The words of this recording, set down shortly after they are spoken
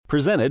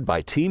Presented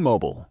by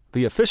T-Mobile,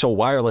 the official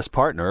wireless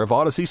partner of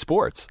Odyssey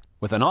Sports.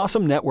 With an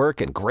awesome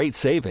network and great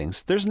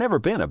savings, there's never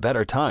been a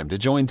better time to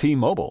join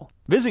T-Mobile.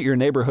 Visit your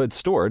neighborhood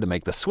store to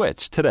make the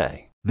switch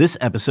today. This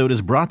episode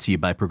is brought to you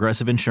by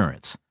Progressive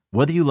Insurance.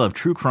 Whether you love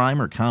true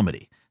crime or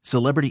comedy,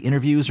 celebrity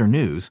interviews or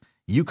news,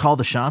 you call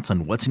the shots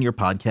on what's in your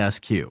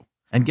podcast queue.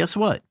 And guess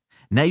what?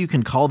 Now you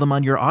can call them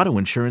on your auto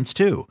insurance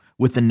too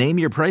with the Name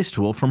Your Price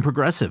tool from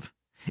Progressive.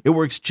 It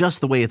works just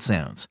the way it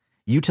sounds.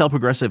 You tell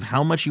Progressive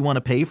how much you want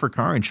to pay for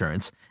car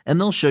insurance, and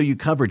they'll show you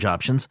coverage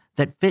options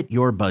that fit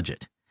your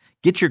budget.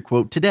 Get your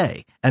quote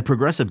today at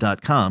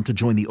Progressive.com to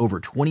join the over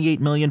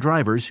 28 million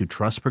drivers who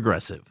trust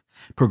Progressive.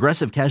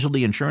 Progressive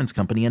Casualty Insurance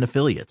Company and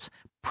Affiliates.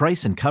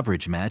 Price and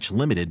coverage match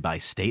limited by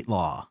state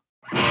law.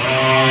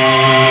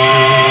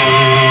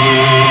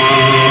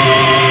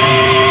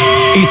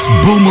 It's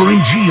Boomer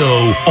and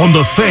Gio on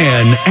The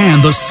Fan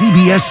and the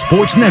CBS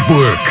Sports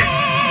Network.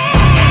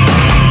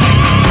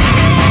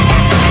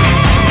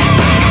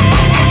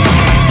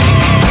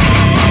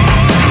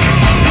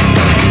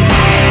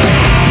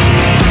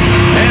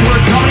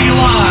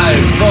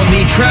 From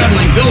the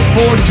traveling Built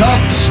Ford Tough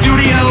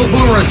studio,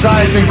 Boomer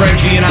Esiason, Greg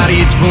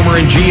Giannotti, it's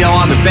Boomer and Gio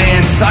on The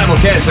Fan,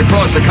 simulcast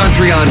across the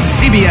country on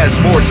CBS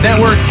Sports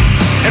Network,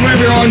 and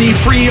wherever you're on the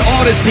free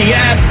Odyssey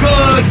app.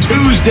 Good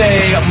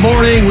Tuesday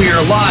morning. We are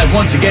live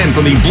once again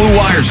from the Blue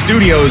Wire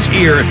Studios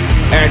here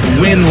at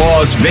Wynn,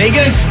 Las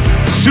Vegas.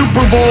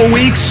 Super Bowl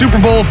week,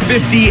 Super Bowl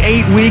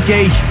 58 week,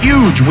 a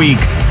huge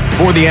week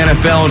for the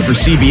NFL and for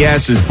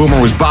CBS as Boomer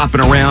was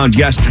bopping around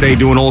yesterday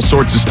doing all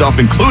sorts of stuff,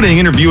 including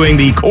interviewing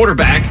the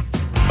quarterback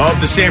of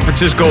the San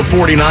Francisco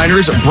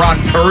 49ers, Brock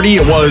Purdy.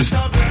 It was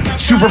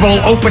Super Bowl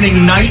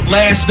opening night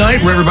last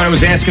night where everybody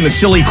was asking the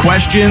silly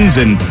questions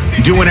and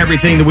doing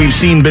everything that we've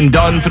seen been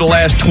done for the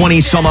last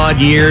 20-some-odd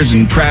years,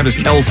 and Travis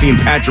Kelce and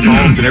Patrick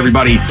Mahomes and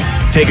everybody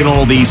taking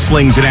all these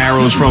slings and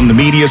arrows from the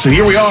media. So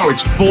here we are.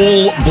 It's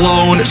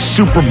full-blown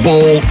Super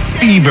Bowl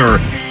fever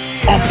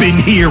up in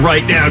here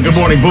right now. Good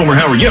morning, Boomer.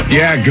 How are you?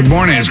 Yeah, good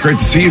morning. It's great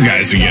to see you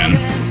guys again.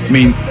 I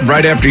mean,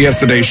 right after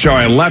yesterday's show,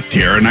 I left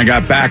here and I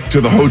got back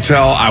to the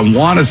hotel, I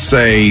want to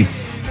say,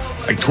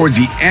 like towards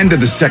the end of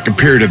the second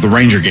period of the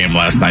Ranger game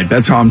last night.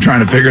 That's how I'm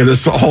trying to figure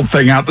this whole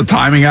thing out, the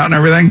timing out and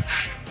everything.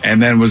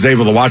 And then was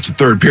able to watch the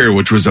third period,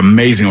 which was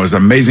amazing. It was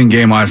an amazing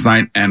game last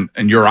night. And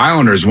your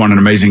Islanders won an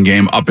amazing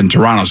game up in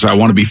Toronto. So I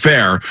want to be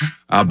fair.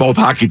 Both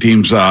hockey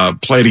teams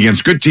played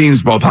against good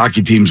teams. Both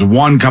hockey teams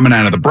won coming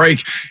out of the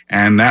break.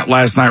 And that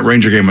last night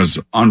Ranger game was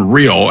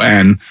unreal.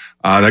 And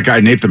that guy,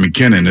 Nathan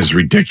McKinnon, is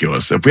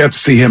ridiculous. If we have to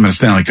see him in a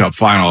Stanley Cup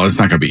final, it's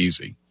not going to be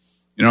easy.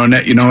 You know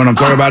what I'm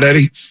talking about,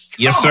 Eddie?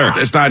 Yes, sir.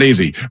 It's not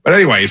easy. But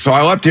anyway, so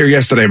I left here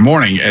yesterday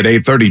morning at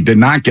 8:30, did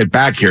not get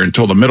back here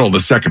until the middle of the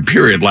second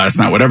period last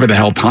night, whatever the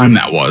hell time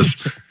that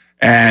was.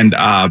 And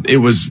it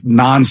was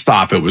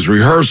nonstop. It was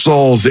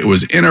rehearsals. It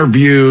was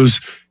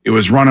interviews. It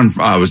was running.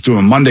 I was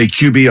doing Monday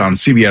QB on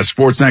CBS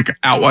Sports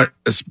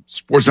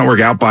Network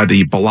out by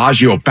the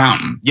Bellagio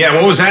Fountain. Yeah,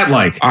 what was that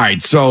like? All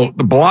right, so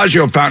the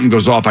Bellagio Fountain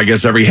goes off, I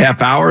guess, every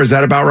half hour. Is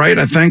that about right,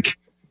 I think?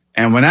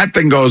 And when that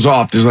thing goes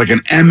off, there's like an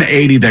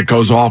M80 that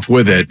goes off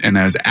with it. And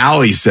as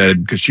Allie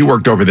said, because she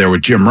worked over there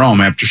with Jim Rome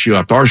after she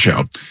left our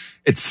show,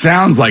 it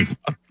sounds like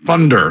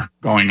thunder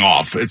going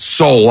off. It's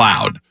so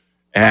loud.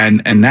 And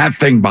that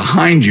thing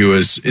behind you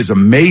is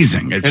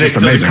amazing. It's just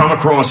amazing. Does it come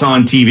across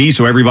on TV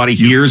so everybody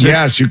hears it?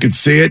 Yes, you could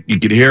see it. You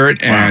could hear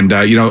it. Wow. And,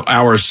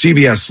 our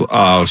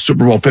CBS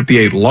Super Bowl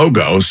 58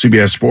 logo,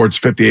 CBS Sports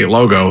 58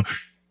 logo,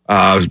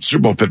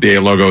 Super Bowl 58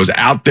 logo is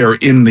out there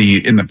in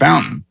the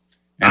fountain.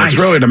 And It's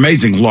really an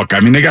amazing look. I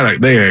mean, they got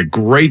a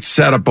great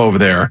setup over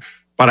there.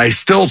 But I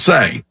still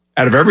say,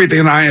 out of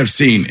everything I have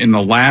seen in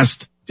the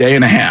last day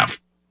and a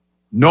half,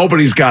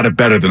 nobody's got it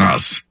better than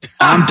us.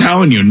 I'm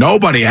telling you,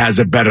 nobody has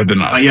it better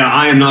than us. Yeah,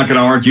 I am not going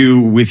to argue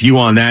with you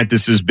on that.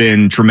 This has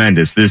been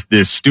tremendous.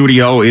 This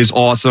studio is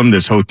awesome.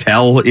 This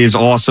hotel is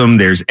awesome.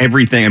 There's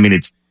everything. I mean,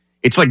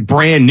 it's like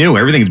brand new.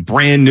 Everything's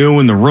brand new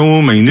in the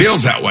room. I mean, this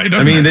feels that way,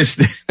 doesn't it?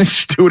 This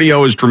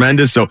studio is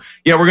tremendous. So,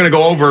 yeah, we're going to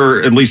go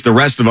over, at least the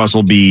rest of us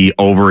will be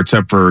over,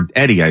 except for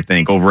Eddie, I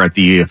think, over at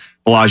the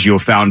Bellagio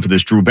Fountain for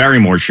this Drew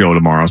Barrymore show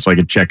tomorrow. So I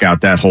could check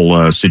out that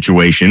whole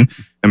situation.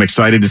 I'm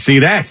excited to see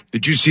that.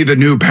 Did you see the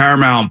new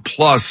Paramount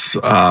Plus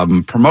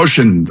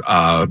promotion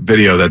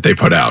video that they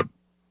put out?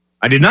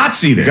 I did not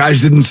see this. You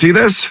guys didn't see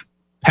this?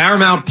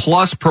 Paramount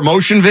Plus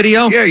promotion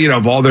video? Yeah,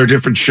 of all their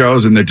different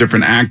shows and the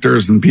different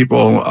actors and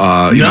people.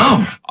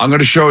 No. I'm going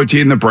to show it to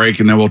you in the break,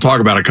 and then we'll talk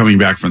about it coming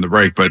back from the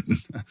break. But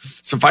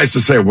suffice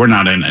to say, we're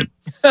not in it.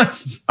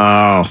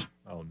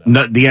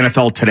 No, the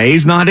NFL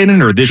Today's not in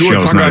it, or this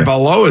show's not in it?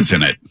 Below is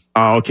in it.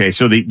 Oh, okay.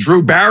 So the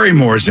Drew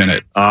Barrymore's in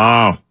it.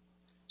 Oh,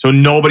 so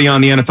nobody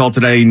on the NFL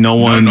Today? No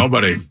one? No,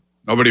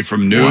 nobody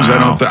from news.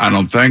 Wow. I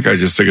don't think. I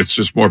just think it's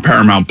just more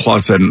Paramount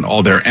Plus and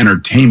all their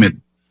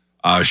entertainment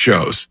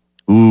shows.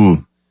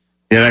 Ooh.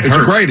 Yeah, that it's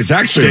hurts. great. It's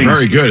actually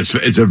very good.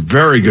 It's a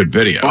very good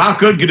video. Well, how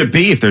good could it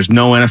be if there's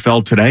no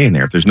NFL Today in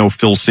there? If there's no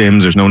Phil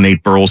Simms, there's no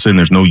Nate Burleson,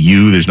 there's no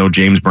you, there's no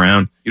James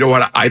Brown. You know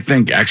what? I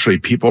think actually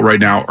people right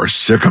now are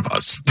sick of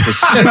us.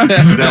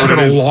 It's been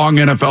a long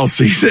NFL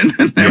season,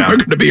 and we're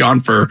going to be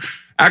on for.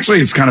 Actually,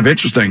 it's kind of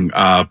interesting.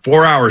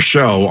 4-hour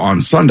show on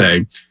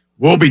Sunday.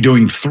 We'll be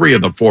doing 3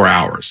 of the 4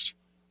 hours.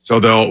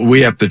 So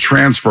we have to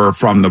transfer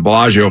from the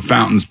Bellagio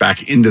fountains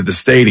back into the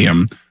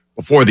stadium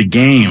before the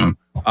game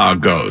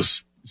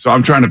goes. So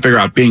I'm trying to figure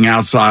out being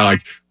outside,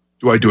 like,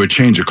 do I do a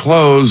change of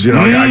clothes? You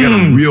know, I got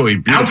a really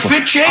beautiful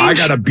outfit change. I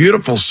got a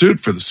beautiful suit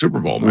for the Super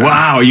Bowl, man.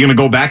 Wow. Are you going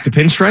to go back to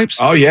pinstripes?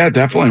 Oh, yeah,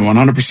 definitely.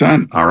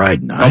 100%. All right.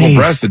 Nice.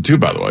 Double-breasted, too,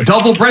 by the way.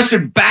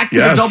 Double-breasted back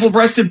to the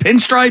double-breasted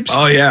pinstripes?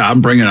 Oh, yeah.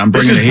 I'm bringing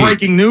This is it.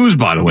 breaking news,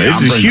 by the way.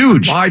 This is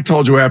huge. Well, I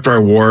told you after I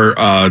wore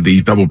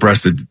the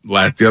double-breasted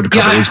the other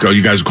couple of weeks ago,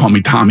 you guys would call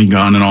me Tommy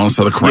Gun and all this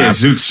other crap. Yeah,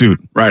 zoot suit.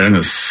 Right. I'm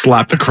going to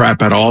slap the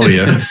crap out of all of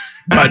you.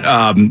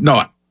 But,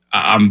 no,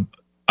 I'm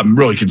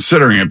really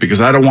considering it because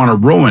I don't want to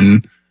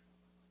ruin.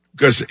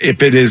 Because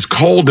if it is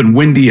cold and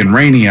windy and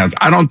rainy, I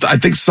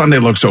think Sunday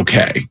looks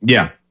okay.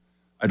 Yeah.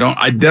 I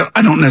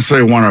don't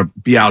necessarily want to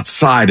be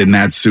outside in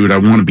that suit.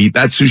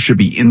 That suit should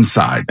be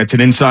inside. It's an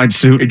inside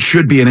suit. It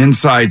should be an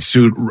inside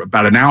suit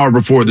about an hour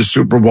before the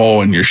Super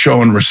Bowl, and you're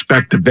showing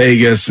respect to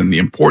Vegas and the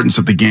importance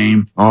of the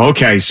game. Oh,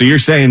 okay. So you're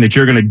saying that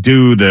you're going to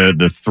do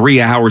the 3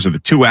 hours or the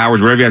 2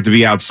 hours, wherever you have to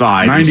be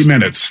outside. 90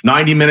 minutes.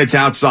 90 minutes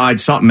outside,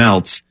 something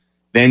else.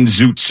 Then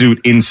zoot suit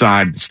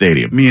inside the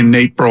stadium. Me and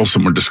Nate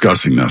Burleson were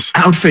discussing this.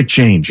 Outfit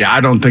change. Yeah, I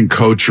don't think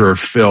Coach or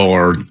Phil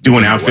are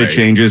doing outfit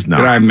changes.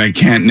 No. They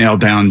can't nail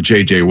down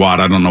J.J.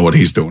 Watt. I don't know what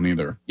he's doing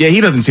either. Yeah, he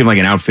doesn't seem like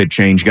an outfit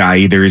change guy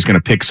either. He's going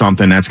to pick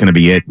something. That's going to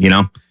be it, you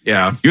know?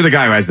 Yeah. You're the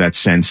guy who has that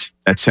sense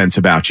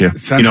about you.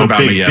 Sense about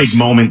me, yes. Big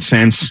moment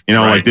sense. You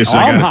know, right. like this.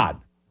 I'm hot.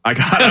 I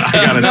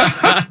gotta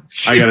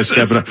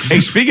step it up.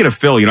 Hey, speaking of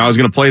Phil, I was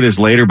going to play this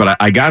later, but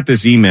I got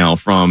this email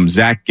from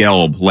Zach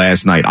Gelb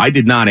last night. I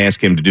did not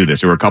ask him to do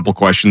this. There were a couple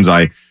questions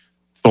I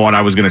thought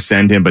I was going to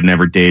send him, but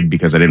never did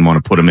because I didn't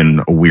want to put him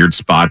in a weird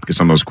spot because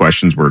some of those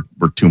questions were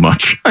too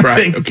much. I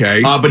think.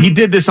 Okay. But he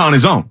did this on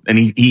his own, and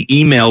he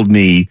emailed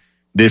me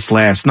this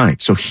last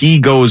night. So he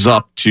goes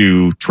up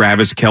to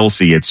Travis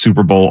Kelce at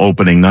Super Bowl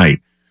opening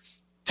night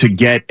to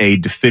get a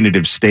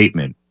definitive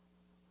statement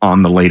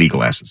on the lady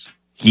glasses.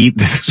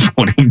 This is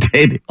what he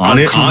did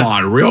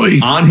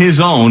really? On his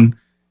own.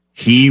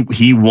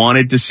 He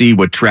wanted to see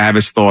what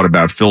Travis thought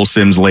about Phil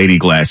Simms' lady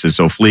glasses.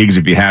 So, Fleegs,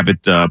 if you have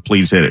it,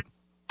 please hit it.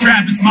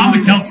 Travis, Mama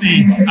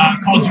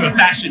Kelce called you a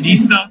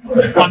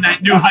fashionista on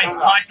that New Heights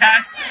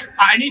podcast.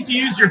 I need to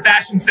use your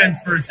fashion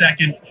sense for a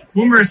second.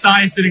 Boomer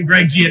Esiason and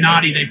Greg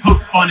Giannotti, they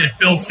poke fun at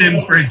Phil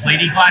Simms for his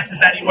lady glasses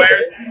that he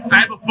wears. I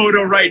have a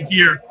photo right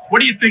here. What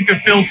do you think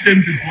of Phil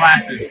Simms'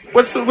 glasses?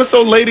 What's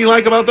so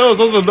ladylike about those?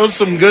 Those are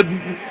some good,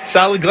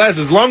 solid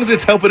glasses. As long as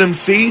it's helping him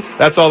see,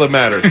 that's all that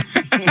matters.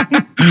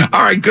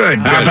 All right, good.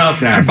 How about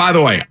that? And by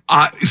the way,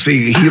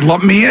 see, he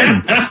lumped me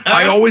in.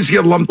 I always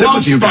get lumped in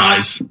with you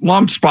guys.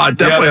 Lump spot,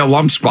 definitely a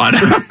lump spot.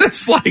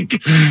 It's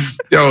like,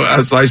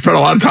 so I spent a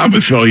lot of time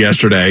with Phil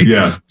yesterday.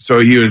 Yeah. So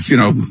he was,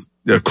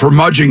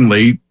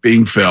 curmudgeonly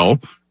being Phil.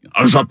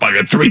 I was up like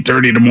at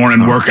 3:30 in the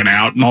morning working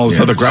out and all this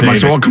other crap. I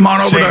said, well, come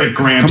on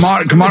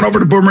over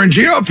to Boomer and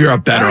Gio if you're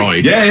up that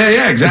early.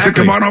 Yeah, exactly. I said,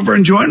 come on over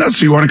and join us.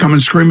 So you want to come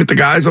and scream at the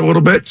guys a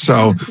little bit?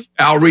 So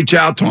I'll reach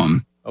out to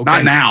him. Okay.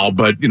 Not now,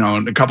 but, in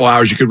a couple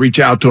hours, you could reach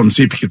out to him,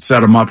 see if you could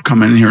set him up,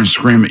 come in here and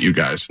scream at you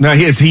guys. Now,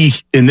 is he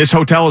in this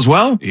hotel as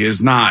well? He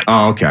is not.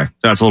 Oh, okay.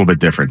 That's a little bit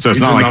different. So it's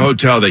He's not in like the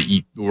hotel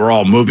that we're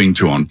all moving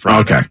to on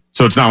Friday. Okay.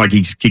 So it's not like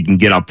he can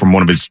get up from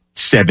one of his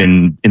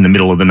 7 in the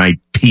middle of the night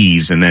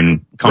peas and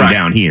then come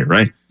down here,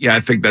 right? Yeah, I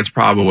think that's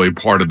probably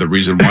part of the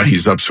reason why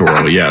he's up so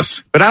early,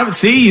 yes. But I would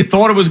see, you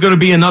thought it was going to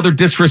be another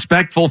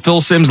disrespectful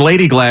Phil Simms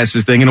lady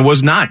glasses thing, and it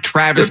was not.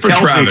 Travis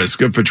Kelce.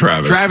 Good for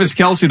Travis. Travis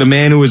Kelce, the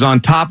man who is on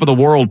top of the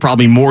world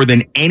probably more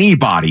than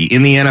anybody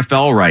in the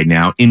NFL right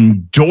now,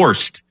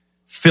 endorsed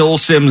Phil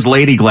Simms'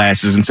 lady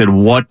glasses and said,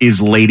 what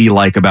is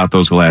ladylike about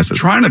those glasses?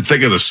 Trying to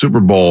think of the Super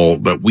Bowl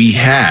that we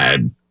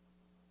had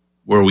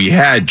where we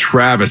had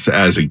Travis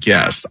as a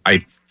guest.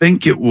 I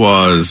think it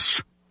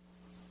was...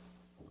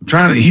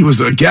 he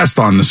was a guest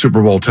on the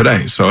Super Bowl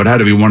today, so it had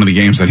to be one of the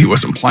games that he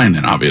wasn't playing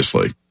in,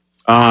 obviously.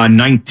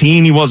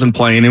 19, he wasn't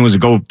playing. It was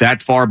go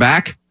that far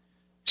back.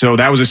 So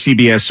that was a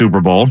CBS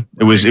Super Bowl.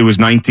 It was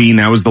 19.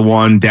 That was the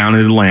one down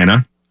in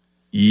Atlanta.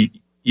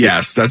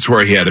 Yes, that's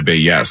where he had to be.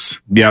 Yes.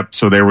 Yep.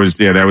 So there was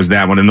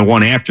that one, and the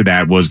one after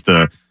that was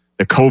the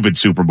COVID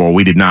Super Bowl.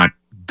 We did not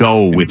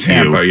go with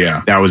Tampa, you.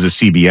 Yeah, that was a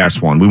CBS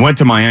one. We went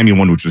to Miami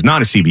one, which was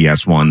not a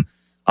CBS one.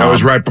 That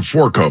was right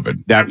before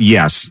COVID.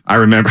 Yes, I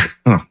remember.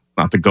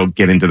 Not to go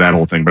get into that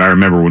whole thing, but I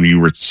remember when you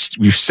were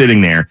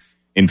sitting there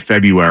in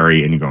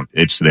February and you're going,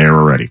 it's there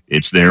already.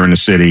 It's there in the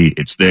city.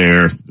 It's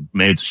there.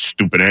 The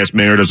stupid ass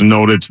mayor doesn't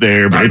know that it's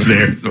there, but it's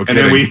there.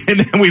 And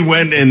then we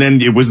went and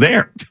then it was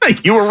there.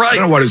 You were right.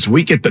 You know what is?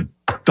 We get the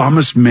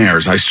dumbest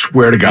mayors. I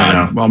swear to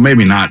God. Well,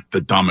 maybe not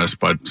the dumbest,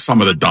 but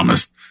some of the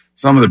dumbest.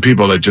 Some of the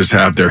people that just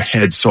have their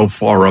heads so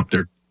far up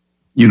their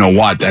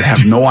you-know-what that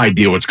have no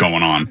idea what's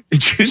going on.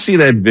 Did you see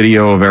that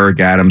video of Eric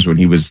Adams when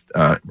he was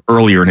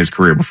earlier in his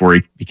career before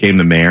he became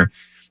the mayor?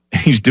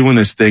 He's doing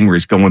this thing where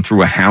he's going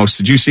through a house.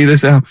 Did you see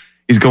this, Al?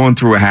 He's going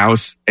through a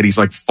house and he's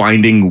like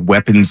finding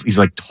weapons. He's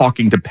like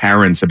talking to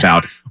parents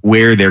about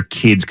where their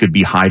kids could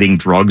be hiding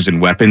drugs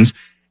and weapons.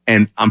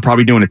 And I'm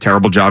probably doing a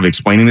terrible job of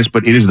explaining this,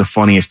 but it is the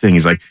funniest thing.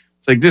 He's like,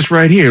 it's like this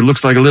right here. It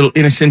looks like a little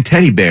innocent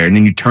teddy bear. And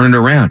then you turn it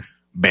around.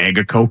 Bag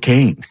of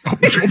cocaine.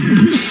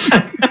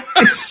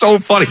 It's so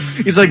funny.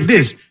 He's like,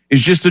 this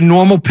is just a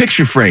normal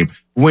picture frame.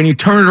 When you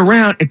turn it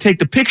around and take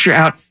the picture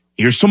out,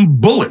 here's some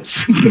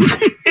bullets.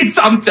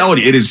 I'm telling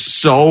you, it is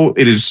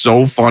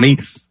so funny.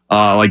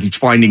 Like he's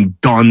finding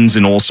guns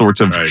and all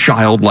sorts of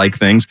childlike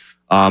things.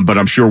 But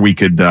I'm sure we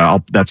could,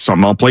 that's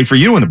something I'll play for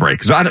you in the break.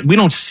 Because we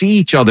don't see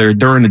each other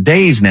during the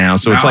days now.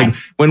 So it's like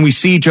when we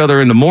see each other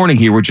in the morning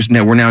here,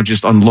 we're now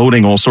just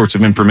unloading all sorts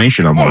of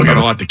information on one we got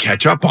another. a lot to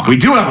catch up on. We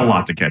do have a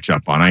lot to catch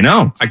up on. I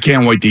know. I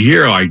can't wait to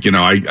hear. Like,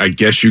 I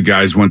guess you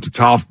guys went to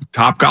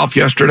Top Golf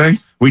yesterday.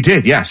 We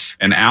did, yes.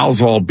 And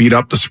Al's all beat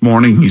up this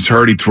morning. He's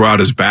hurt. He threw out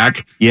his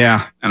back.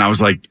 Yeah. And I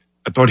was like,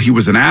 I thought he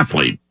was an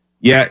athlete.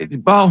 Yeah,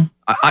 well,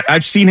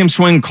 I've seen him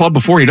swing club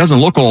before. He doesn't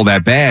look all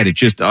that bad. It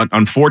just,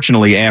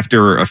 unfortunately,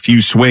 after a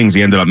few swings,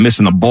 he ended up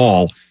missing the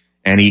ball,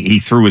 and he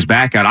threw his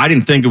back out. I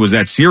didn't think it was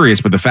that serious,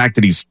 but the fact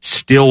that he's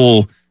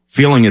still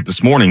feeling it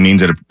this morning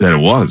means that it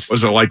was.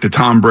 Was it like the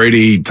Tom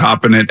Brady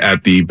topping it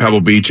at the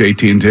Pebble Beach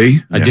AT&T?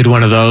 I did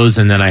one of those,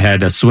 and then I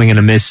had a swing and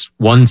a miss.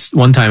 One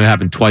time it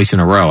happened twice in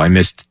a row. I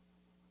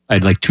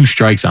had like 2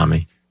 strikes on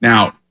me.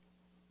 Now,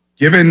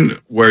 given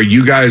where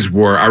you guys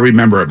were, I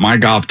remember at my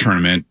golf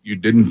tournament, you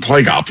didn't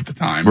play golf at the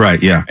time. Right,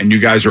 yeah. And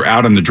you guys are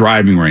out on the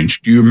driving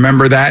range. Do you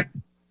remember that?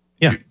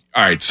 Yeah.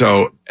 All right,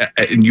 so,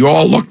 and you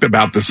all looked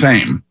about the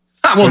same.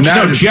 Well,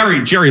 so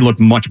Jerry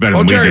looked much better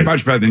than we Jerry did.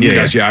 Much better than you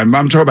guys, yeah. I'm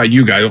talking about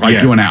you guys,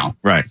 like you and Al.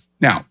 Right.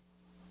 Now,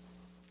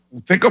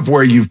 think of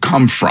where you've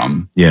come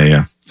from.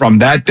 Yeah. From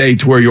that day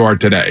to where you are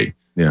today.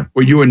 Yeah.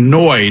 Were you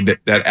annoyed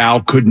that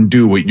Al couldn't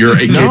do what you're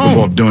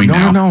capable of doing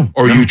now? No.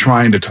 Or are you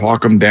trying to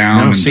talk him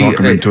down talk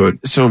him into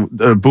it? So,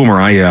 Boomer,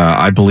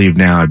 I believe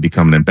now I've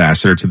become an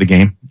ambassador to the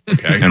game.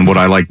 Okay. And what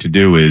I like to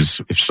do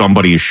is if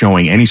somebody is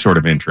showing any sort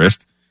of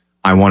interest,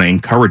 I want to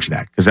encourage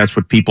that because that's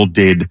what people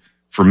did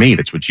for me.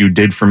 That's what you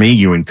did for me.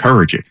 You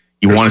encourage it.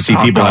 You want to see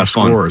people have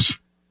fun. Scores.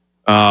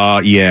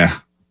 Yeah.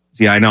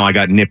 See, I know I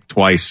got nipped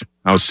twice.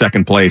 I was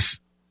second place.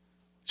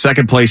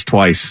 Second place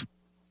twice.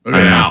 Look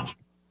at Al.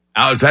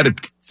 Al, is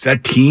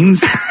that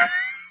teens?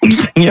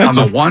 Yeah, on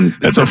the one?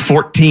 That's a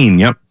 14.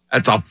 Yep.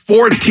 That's a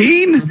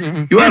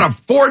 14? You had a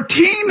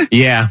 14?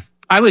 Yeah.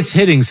 I was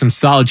hitting some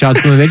solid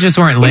shots, but they just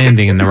weren't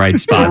landing in the right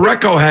spot.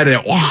 Recco had a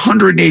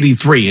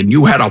 183 and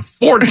you had a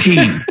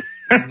 14.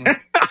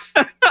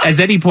 As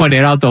Eddie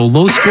pointed out, though,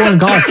 low score in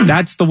golf,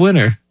 that's the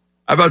winner.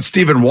 How about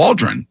Stephen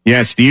Waldron?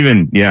 Yeah,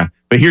 Steven. Yeah.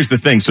 But here's the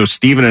thing. So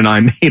Steven and I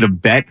made a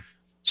bet.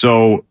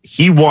 So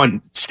he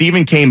won.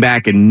 Steven came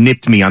back and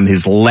nipped me on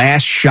his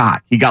last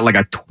shot. He got like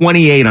a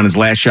 28 on his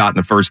last shot in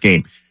the first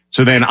game.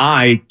 So then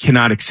I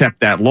cannot accept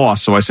that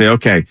loss. So I say,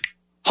 okay,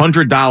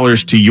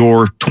 $100 to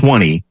your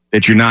 20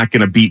 that you're not going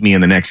to beat me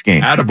in the next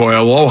game. Attaboy,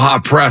 aloha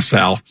press,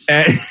 Al.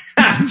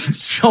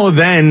 So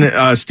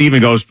then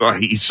Steven goes,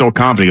 he's so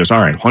confident. He goes,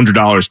 all right,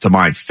 $100 to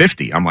my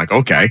 50. I'm like,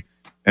 okay.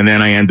 And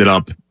then I ended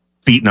up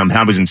beating him.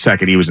 I was in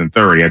second. He was in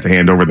third. He had to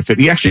hand over the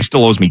 50. He actually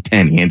still owes me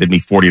 10. He handed me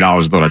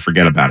 $40. Thought I'd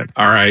forget about it.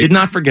 All right. Did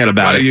not forget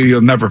about it.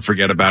 You'll never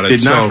forget about it.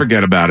 Did not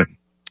forget about it.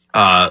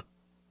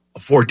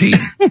 14.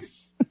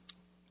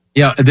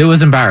 Yeah, it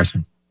was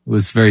embarrassing. It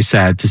was very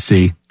sad to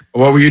see.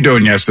 What were you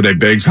doing yesterday,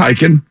 Biggs?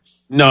 Hiking?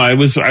 No, I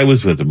was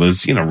with him. It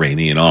was,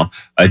 rainy and all.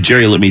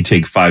 Jerry let me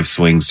take 5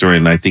 swings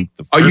during, I think,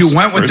 the first. Oh, you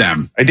went with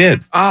them? I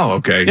did. Oh,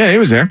 okay. Yeah, he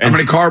was there. How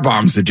many car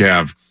bombs did you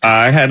have?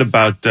 I had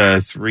about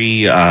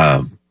 3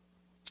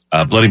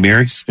 Bloody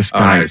Marys. This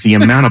guy, nice. The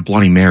amount of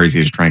Bloody Marys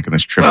he's drank on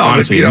this trip,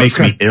 honestly, it makes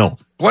me ill.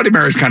 Bloody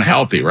Mary's kind of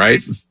healthy,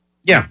 right?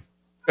 Yeah.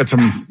 Got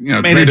some,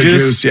 tomato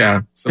juice,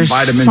 yeah. Some There's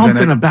vitamins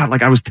something in it. about,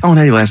 like I was telling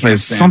Eddie last night,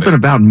 something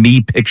about me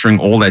picturing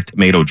all that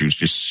tomato juice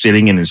just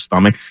sitting in his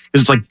stomach.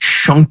 It's like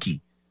chunky.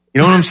 You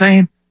know what I'm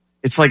saying?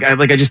 It's like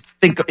I just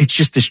think it's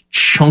just this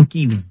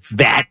chunky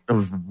vat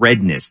of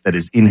redness that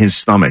is in his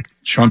stomach.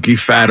 Chunky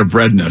fat of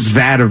redness.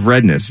 Vat of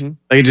redness. Mm-hmm.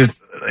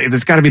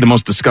 It's got to be the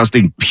most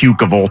disgusting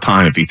puke of all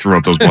time if he threw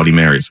up those Bloody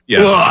Marys.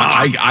 Yes,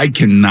 I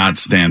cannot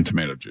stand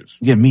tomato juice.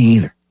 Yeah, me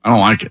either. I don't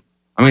like it.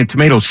 I mean,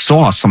 tomato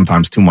sauce,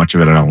 sometimes too much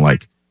of it I don't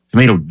like.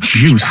 Tomato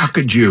juice. How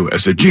could you,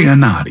 as a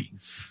Giannotti,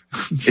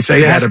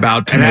 say that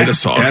about tomato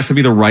sauce? It has to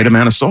be the right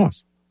amount of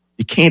sauce.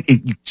 You can't,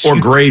 or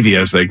gravy,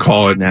 as they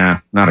call it. Nah,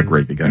 not a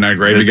gravy guy. Not a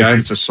gravy guy.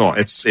 It's a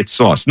sauce. It's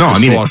sauce. No,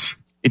 Sauce.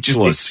 It just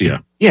sauce.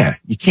 Yeah.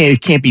 You can't.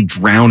 It can't be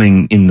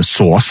drowning in the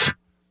sauce.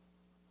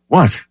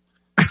 What?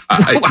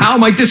 How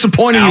am I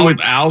disappointing you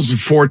with? Al's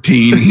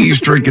 14. He's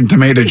drinking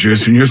tomato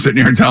juice, and you're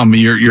sitting here telling me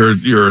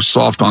you're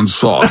soft on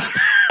sauce.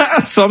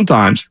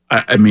 Sometimes.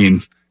 I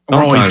mean,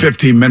 We're only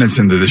 15 minutes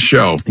into the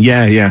show.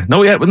 Yeah. No,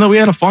 we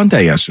had a fun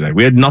day yesterday.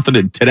 We had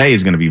nothing. Today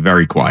is going to be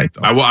very quiet,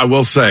 though. I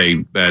will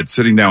say that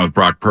sitting down with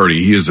Brock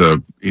Purdy, he's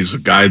a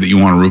guy that you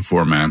want to root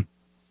for, man.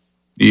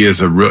 He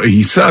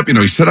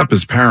set up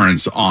his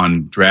parents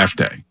on draft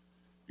day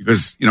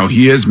because,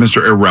 he is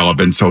Mr.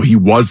 Irrelevant. So he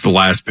was the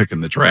last pick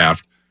in the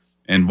draft.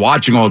 And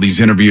watching all these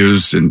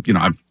interviews and, I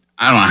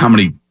don't know how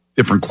many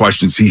different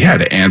questions he had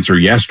to answer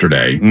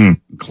yesterday,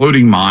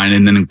 including mine,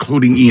 and then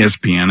including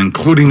ESPN,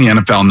 including the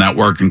NFL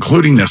Network,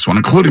 including this one,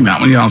 including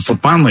that one. So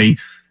finally,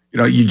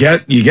 you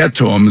get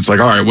to him. It's like,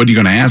 all right, what are you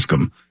going to ask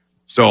him?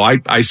 So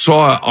I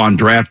saw on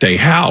draft day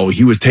how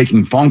he was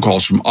taking phone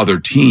calls from other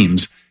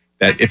teams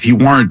that if he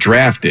weren't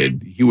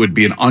drafted, he would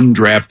be an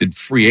undrafted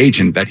free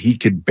agent that he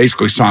could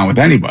basically sign with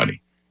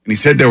anybody. And he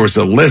said there was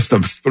a list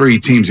of 3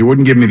 teams. He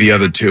wouldn't give me the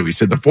other 2. He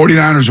said the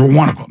 49ers were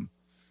one of them.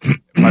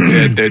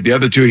 But the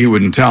other 2, he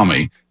wouldn't tell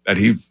me that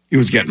he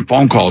was getting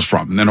phone calls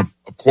from. And then, of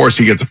course,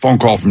 he gets a phone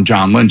call from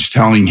John Lynch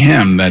telling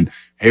him that,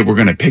 hey, we're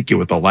going to pick you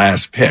with the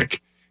last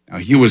pick. Now,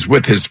 he was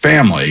with his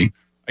family,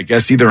 I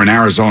guess either in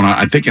Arizona,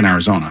 I think in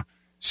Arizona.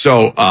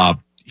 So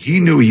he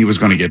knew he was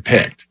going to get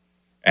picked.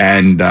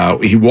 And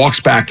he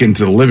walks back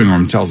into the living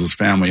room and tells his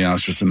family,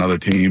 it's just another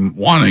team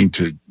wanting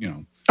to,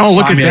 oh,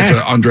 look at that. As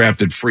an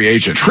undrafted free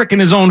agent. Tricking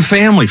his own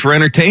family for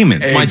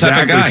entertainment. It's my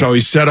type of guy. So he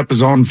set up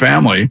his own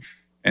family.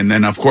 And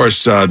then, of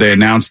course, they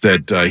announced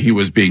that he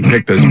was being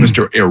picked as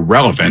Mr.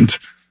 Irrelevant.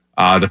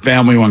 The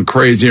family went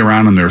crazy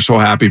around him. They were so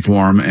happy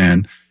for him.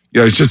 And,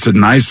 he's just a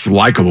nice,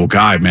 likable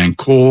guy, man.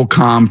 Cool,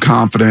 calm,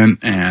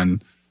 confident,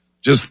 and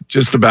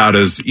just about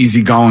as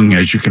easygoing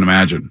as you can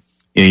imagine.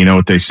 Yeah, you know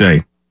what they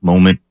say.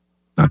 Moment,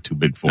 not too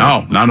big for him.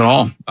 No, not at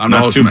all.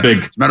 Not too big.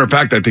 As a matter of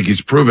fact, I think he's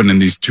proven in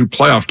these 2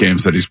 playoff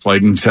games that he's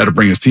played, and he's had to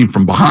bring his team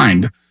from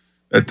behind,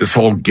 that this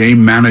whole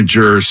game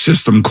manager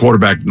system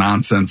quarterback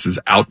nonsense is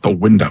out the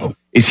window.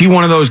 Is he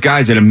one of those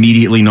guys that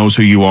immediately knows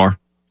who you are?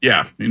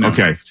 Yeah.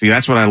 Okay. See,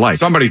 that's what I like.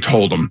 Somebody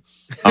told him.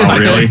 Oh,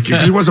 really?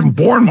 Because he wasn't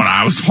born when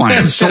I was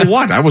playing. So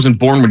what? I wasn't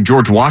born when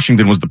George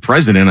Washington was the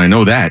president. I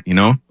know that,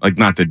 like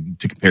not to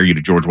compare you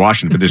to George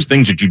Washington, but there's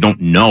things that you don't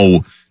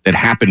know that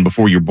happen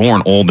before you're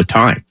born all the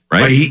time,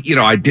 right?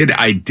 But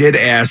I did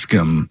ask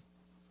him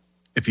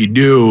if he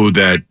knew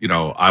that,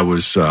 I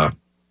was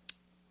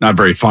not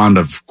very fond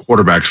of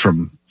quarterbacks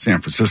from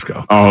San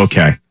Francisco. Oh,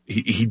 okay.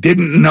 He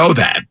didn't know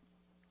that.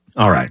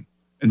 All right.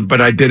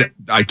 But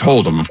I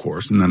told him, of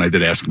course, and then I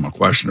did ask him a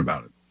question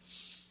about it.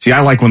 See,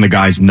 I like when the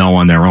guys know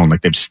on their own,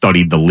 like they've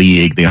studied the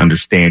league, they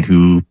understand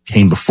who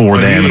came before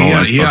them and all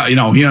that stuff.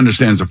 He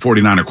understands the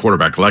 49er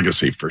quarterback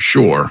legacy for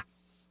sure.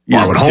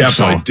 Well, I would hope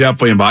so.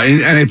 Definitely involved.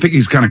 And I think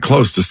he's kind of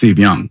close to Steve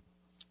Young.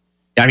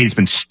 I mean, it's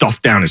been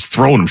stuffed down his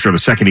throat, I'm sure, the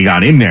second he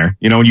got in there.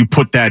 When you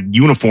put that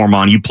uniform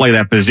on, you play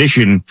that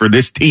position for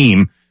this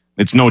team,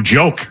 it's no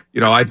joke.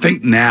 I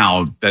think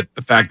now that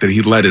the fact that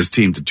he led his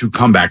team to 2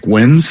 comeback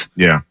wins,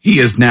 he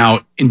is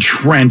now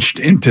entrenched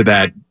into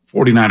that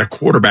 49er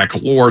quarterback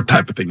lore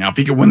type of thing. Now, if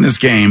he could win this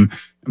game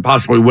and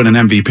possibly win an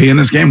MVP in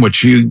this game, which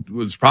he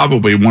was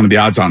probably one of the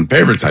odds-on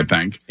favorites, I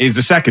think. He's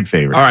the second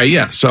favorite. All right,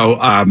 yeah. So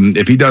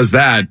if he does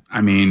that,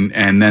 and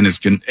then is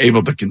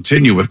able to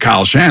continue with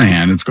Kyle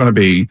Shanahan, it could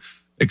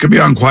be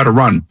on quite a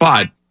run.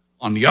 But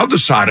on the other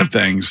side of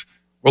things,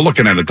 we're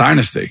looking at a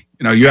dynasty.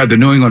 You had the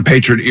New England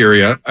Patriot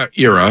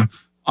era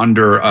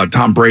under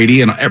Tom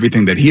Brady and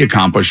everything that he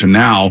accomplished. And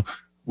now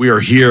we are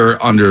here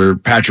under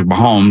Patrick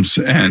Mahomes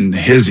and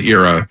his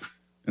era.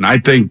 And I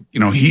think,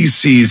 he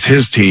sees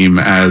his team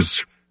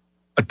as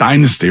a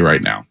dynasty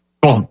right now.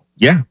 Well,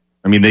 yeah.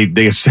 I mean,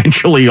 they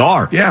essentially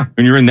are. Yeah.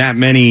 When you're in that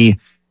many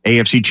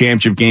AFC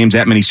championship games,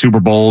 that many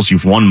Super Bowls,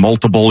 you've won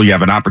multiple, you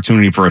have an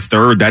opportunity for a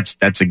third.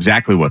 That's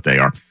exactly what they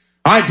are.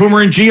 All right, Boomer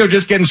and Gio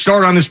just getting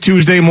started on this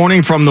Tuesday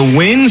morning from the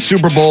Win,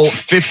 Super Bowl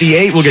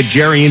 58. We'll get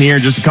Jerry in here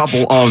in just a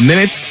couple of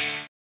minutes.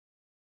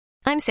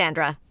 I'm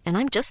Sandra, and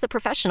I'm just the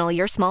professional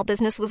your small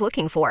business was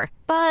looking for.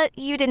 But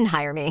you didn't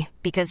hire me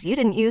because you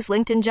didn't use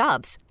LinkedIn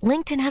Jobs.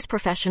 LinkedIn has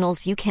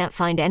professionals you can't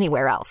find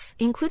anywhere else,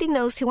 including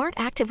those who aren't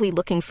actively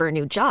looking for a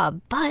new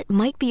job, but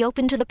might be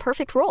open to the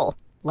perfect role,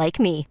 like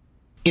me.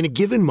 In a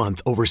given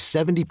month, over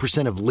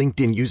 70% of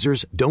LinkedIn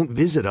users don't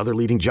visit other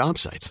leading job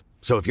sites.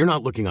 So if you're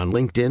not looking on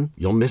LinkedIn,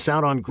 you'll miss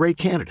out on great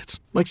candidates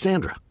like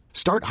Sandra.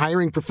 Start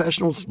hiring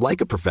professionals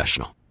like a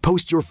professional.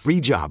 Post your free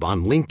job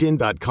on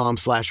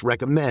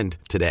linkedin.com/recommend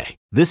today.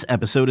 This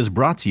episode is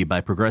brought to you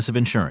by Progressive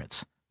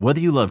Insurance. Whether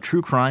you love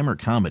true crime or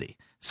comedy,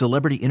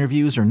 celebrity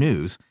interviews or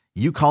news,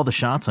 you call the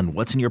shots on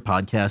what's in your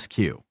podcast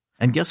queue.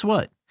 And guess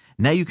what?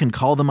 Now you can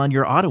call them on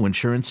your auto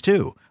insurance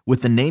too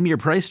with the Name Your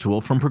Price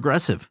tool from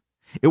Progressive.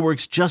 It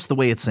works just the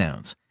way it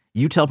sounds.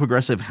 You tell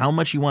Progressive how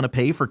much you want to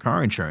pay for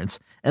car insurance,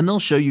 and they'll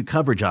show you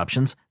coverage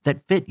options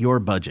that fit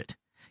your budget.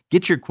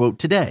 Get your quote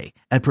today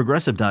at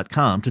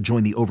Progressive.com to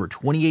join the over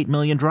 28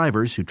 million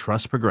drivers who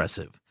trust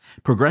Progressive.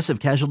 Progressive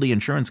Casualty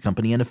Insurance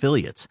Company and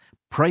Affiliates.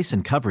 Price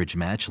and coverage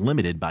match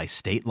limited by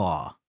state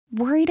law.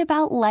 Worried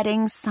about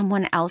letting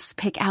someone else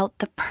pick out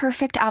the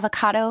perfect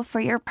avocado for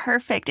your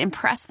perfect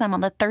impress them on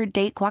the third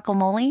date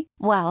guacamole?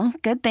 Well,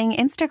 good thing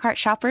Instacart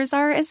shoppers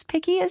are as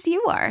picky as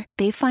you are.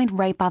 They find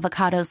ripe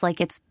avocados like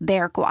it's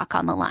their guac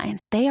on the line.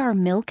 They are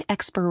milk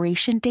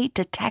expiration date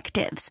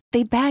detectives.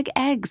 They bag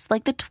eggs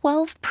like the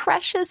 12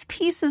 precious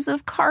pieces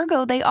of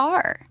cargo they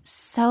are.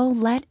 So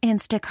let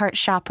Instacart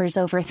shoppers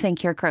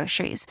overthink your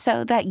groceries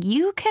so that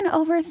you can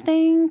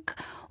overthink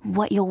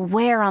what you'll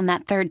wear on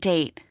that third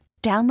date.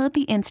 Download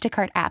the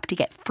Instacart app to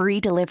get free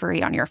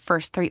delivery on your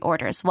first 3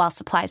 orders while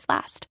supplies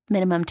last.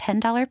 Minimum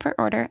 $10 per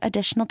order.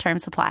 Additional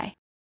terms apply.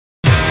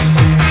 It's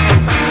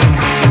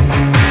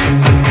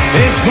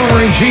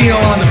Boomer and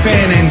Gio on the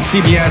Fan and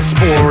CBS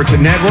Sports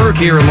Network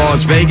here in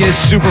Las Vegas.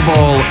 Super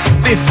Bowl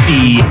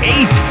 58.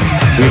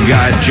 We've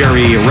got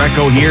Jerry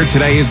Recco here.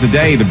 Today is the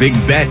day, the big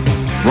bet.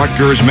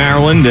 Rutgers,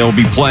 Maryland. They'll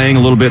be playing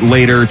a little bit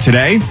later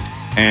today.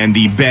 And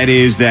the bet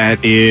is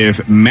that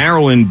if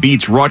Maryland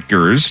beats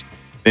Rutgers,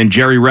 then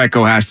Jerry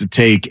Recco has to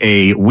take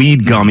a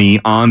weed gummy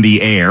on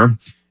the air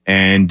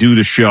and do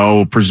the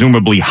show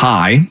presumably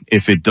high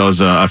if it does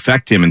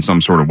affect him in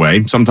some sort of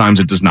way. Sometimes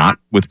it does not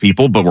with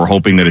people, but we're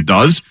hoping that it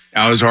does.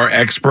 Now, is our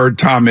expert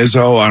Tom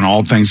Izzo on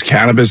all things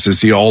cannabis,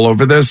 is he all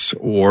over this,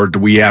 or do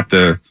we have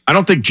to? I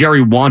don't think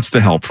Jerry wants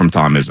the help from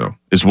Tom Izzo,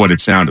 is what it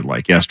sounded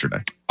like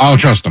yesterday. I don't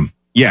trust him.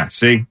 Yeah,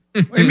 see?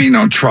 What do you mean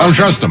don't trust him? I don't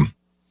trust him.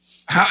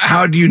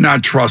 How do you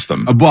not trust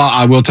him? Well,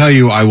 I will tell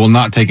you, I will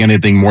not take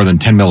anything more than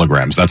 10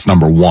 milligrams. That's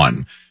number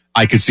one.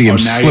 I could see him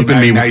slipping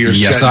me. Now you're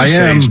yes, I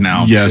am.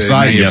 now. Yes,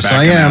 I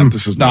am.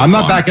 No, I'm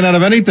not backing out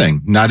of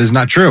anything. That is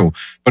not true.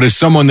 But as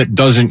someone that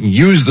doesn't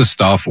use the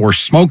stuff or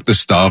smoke the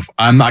stuff,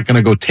 I'm not going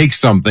to go take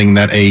something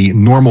that a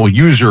normal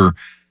user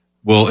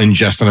will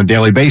ingest on a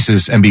daily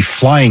basis and be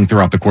flying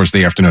throughout the course of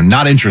the afternoon.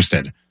 Not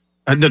interested.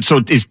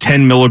 So is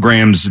 10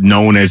 milligrams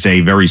known as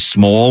a very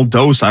small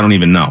dose? I don't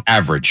even know.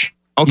 Average.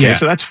 Okay, Yeah.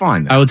 so that's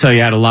fine then. I will tell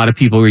you, I had a lot of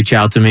people reach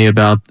out to me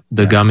about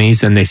the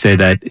gummies, and they say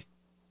that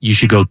you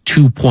should go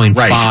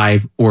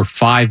 2.5 or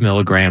 5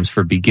 milligrams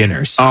for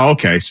beginners. Oh,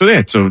 okay. So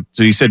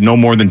you said no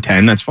more than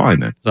 10. That's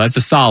fine then. So that's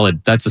a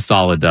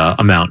solid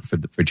amount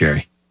for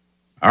Jerry.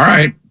 All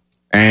right.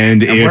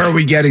 And where are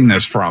we getting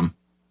this from?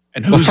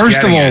 And well,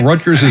 first of all,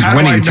 Rutgers is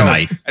winning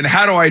tonight. And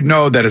how do I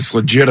know that it's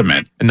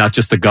legitimate? And not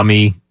just a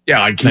gummy.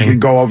 Yeah, like you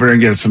could go over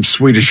and get some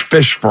Swedish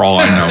fish for all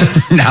I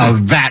know. Now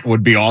that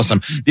would be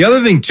awesome. The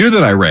other thing too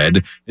that I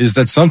read is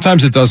that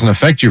sometimes it doesn't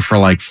affect you for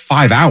like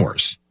 5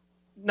 hours.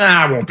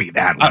 Nah, it won't be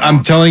that long.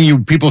 I'm telling you,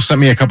 people sent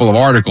me a couple of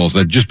articles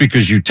that just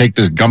because you take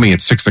this gummy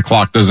at 6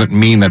 o'clock doesn't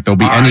mean that there'll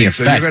be any effect.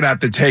 So you're going to have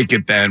to take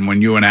it then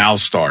when you and Al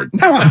start.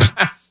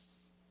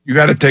 You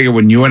got to take it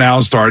when you and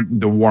Al start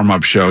the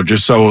warm-up show,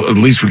 just so at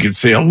least we can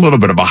see a little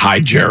bit of a hi,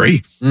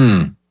 Jerry.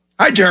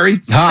 Hi, Jerry.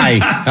 Hi.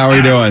 How are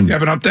you doing? You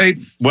have an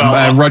update?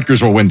 Well,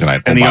 Rutgers will win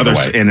tonight. And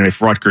if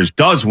Rutgers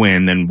does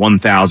win, then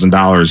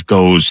 $1,000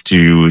 goes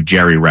to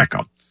Jerry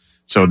Recco.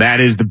 So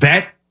that is the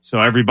bet. So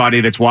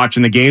everybody that's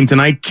watching the game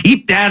tonight,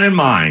 keep that in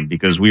mind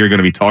because we are going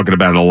to be talking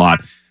about it a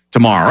lot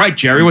tomorrow. All right,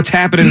 Jerry, what's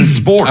happening in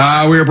sports?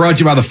 We are brought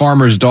to you by the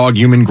Farmer's Dog,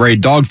 human-grade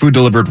dog food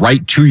delivered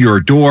right to your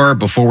door.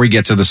 Before we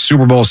get to the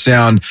Super Bowl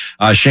sound,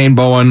 Shane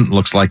Bowen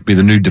looks like to be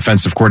the new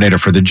defensive coordinator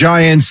for the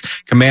Giants.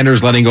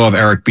 Commanders letting go of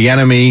Eric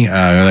Bieniemy.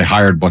 They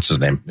hired, what's his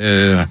name?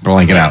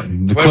 Blanking out.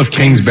 Cliff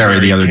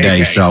Kingsbury the other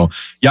day. So,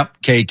 yep,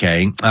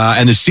 KK.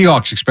 And the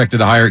Seahawks expected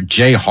to hire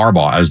Jay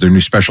Harbaugh as their new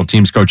special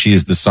teams coach. He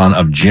is the son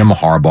of Jim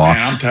Harbaugh.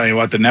 Man, I'm telling you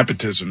what, the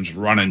nepotism's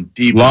running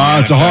deep.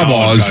 Lots of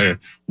Harbaughs.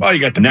 Well, you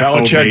got the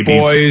Belichick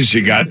boys,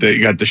 you got the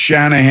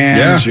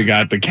Shanahans, you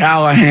got the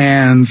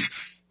Callahans.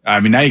 I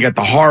mean, now you got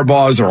the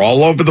Harbaughs. They're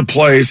all over the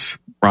place.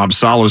 Rob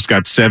Sala's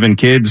got 7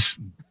 kids.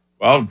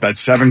 Well, that's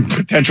 7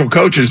 potential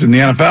coaches in the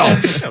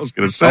NFL. I was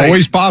going to say.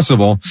 Always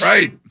possible.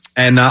 Right.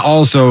 And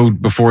also,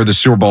 before the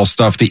Super Bowl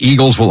stuff, the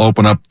Eagles will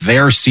open up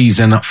their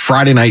season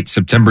Friday night,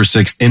 September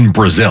 6th in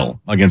Brazil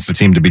against a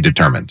team to be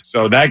determined.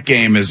 So that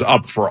game is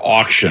up for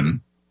auction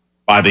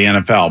by the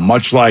NFL,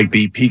 much like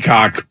the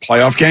Peacock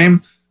playoff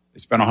game. They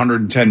spent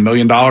 $110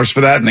 million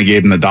for that, and they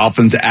gave them the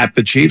Dolphins at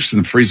the Chiefs in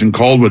the freezing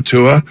cold with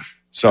Tua.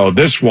 So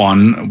this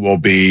one will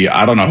be,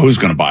 I don't know who's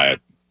going to buy it.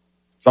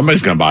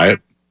 Somebody's going to buy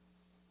it.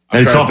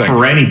 And it's up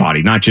for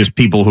anybody, not just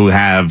people who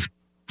have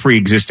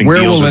pre-existing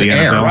deals with the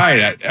NFL.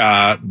 Right.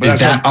 Is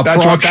that up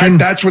for auction?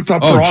 That's what's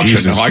up for auction.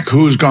 Jesus. Like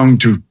who's going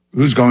to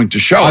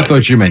show it? I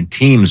thought you meant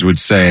teams would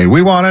say,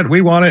 we want it,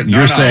 we want it.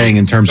 You're saying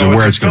in terms of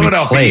where it's going to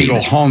be played.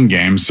 Eagle home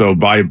game. So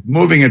by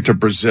moving it to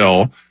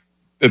Brazil,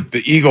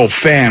 the Eagle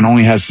fan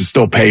only has to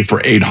still pay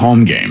for 8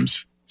 home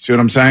games. See what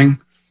I'm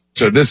saying?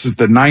 So this is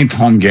the 9th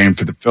home game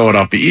for the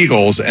Philadelphia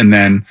Eagles, and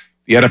then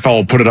the NFL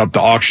will put it up to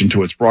auction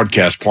to its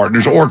broadcast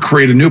partners or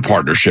create a new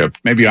partnership.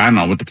 Maybe, I don't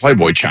know, with the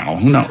Playboy Channel.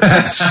 Who knows?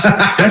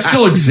 That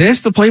still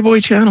exists, the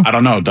Playboy Channel? I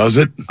don't know. Does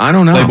it? I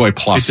don't know. Playboy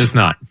Plus. It does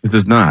not. It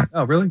does not.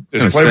 Oh, really?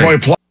 There's Playboy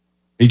Plus.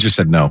 He just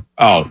said no.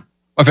 Oh.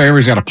 I think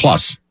everybody's got a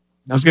plus.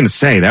 I was going to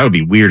say, that would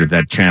be weird if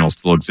that channel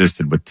still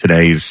existed with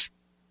today's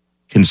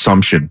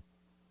consumption.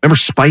 Remember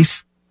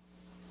Spice?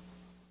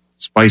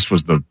 Spice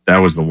was the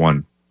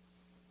one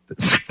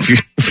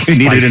if you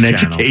needed an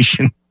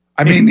education.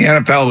 I mean, the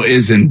NFL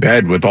is in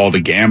bed with all the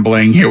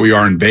gambling. Here we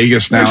are in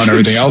Vegas now and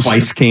everything else.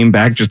 Spice came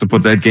back just to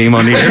put that game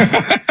on the air.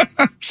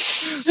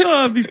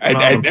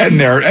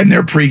 and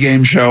their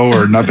pregame show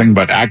are nothing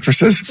but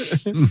actresses.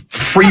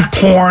 Free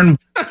porn.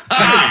 Hey,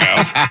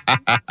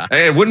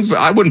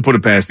 I wouldn't put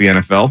it past the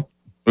NFL.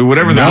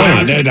 Whatever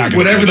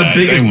the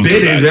biggest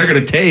bid is, they're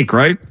going to take,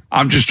 right?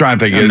 I'm just trying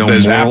to think.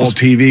 Is Apple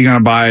TV going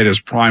to buy it? Is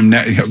Prime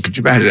Net? Could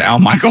you imagine Al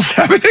Michaels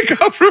having to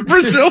go from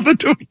Brazil to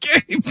do a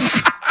game?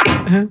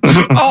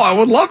 Oh, I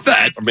would love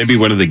that. Or maybe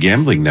one of the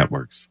gambling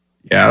networks.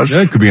 Yes.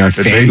 Yeah, it could be on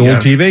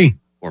FanDuel TV.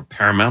 Or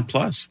Paramount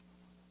Plus.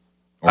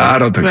 I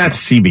don't think that's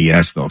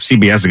CBS, though. If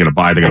CBS is going to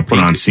buy it, they're going to put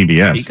it on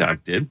CBS.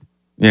 Peacock did.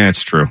 Yeah,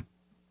 it's true.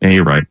 Yeah,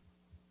 you're right.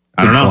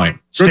 I don't know. Point.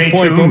 Stay Good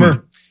point, tuned.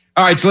 Boomer.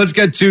 All right, so let's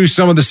get to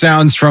some of the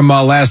sounds from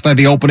last night,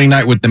 the opening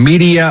night with the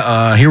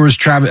media. Here was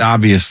Travis.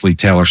 Obviously,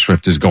 Taylor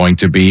Swift is going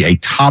to be a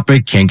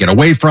topic. Can't get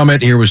away from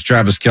it. Here was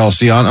Travis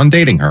Kelce on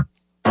dating her.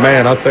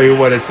 Man, I'll tell you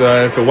what, it's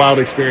a wild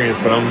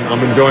experience, but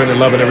I'm enjoying and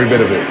loving every bit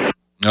of it.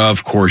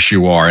 Of course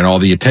you are, and all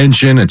the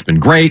attention. It's been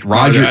great.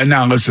 Roger.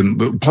 Now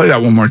listen, play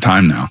that one more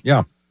time now.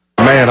 Yeah.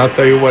 Man, I'll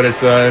tell you what,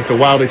 it's a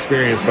wild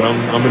experience, but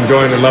I'm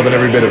enjoying and loving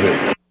every bit of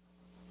it.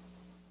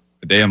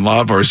 Are they in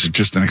love, or is it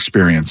just an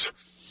experience?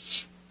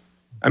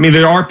 I mean,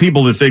 there are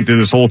people that think that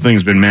this whole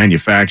thing's been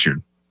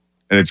manufactured,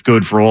 and it's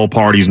good for all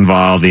parties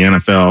involved, the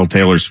NFL,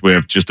 Taylor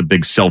Swift, just a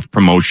big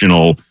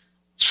self-promotional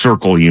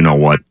circle, you know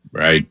what.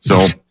 Right.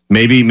 So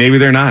maybe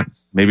they're not.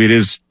 Maybe it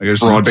is. I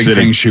guess it's a big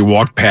thing. She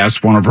walked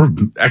past one of her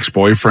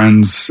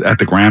ex-boyfriends at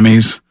the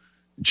Grammys,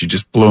 and she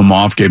just blew him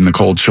off, gave him the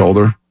cold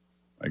shoulder.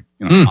 Like,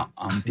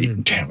 I'm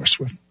beating Taylor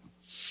Swift.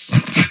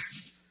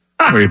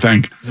 What do you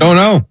think? Don't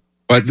know.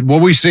 But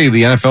what we see,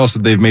 the NFL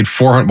said they've made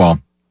 400, well,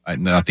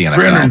 not the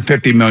NFL.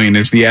 $350 million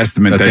is the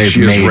estimate that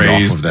she has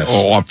raised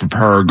off of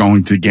her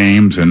going to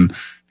games and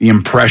the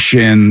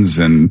impressions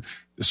and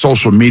the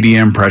social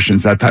media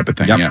impressions, that type of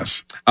thing. Yep.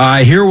 Yes.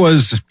 Here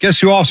was, guess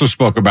who also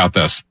spoke about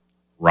this?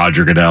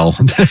 Roger Goodell.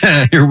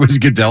 Here was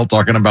Goodell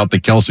talking about the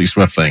Kelce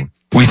Swift thing.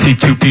 We see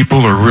two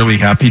people are really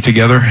happy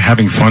together,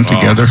 having fun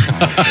together.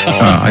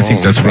 I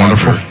think that's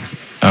wonderful.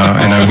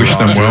 And I wish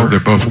them well. They're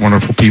both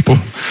wonderful people.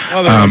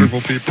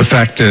 The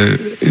fact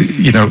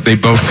they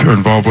both are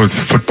involved with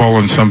football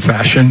in some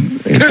fashion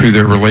through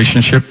their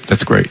relationship,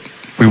 that's great.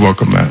 We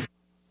welcome that.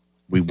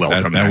 We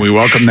welcome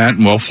that,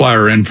 and we'll fly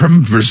her in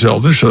from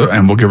Brazil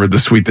and we'll give her the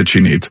suite that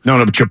she needs.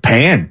 No, but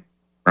Japan,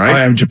 right? Oh,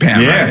 I am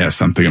Japan, yeah. Right? Yeah,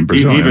 something in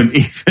Brazil.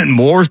 Even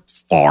more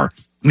far.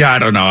 Yeah, I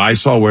don't know. I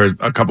saw where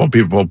a couple of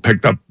people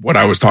picked up what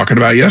I was talking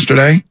about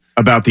yesterday.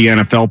 About the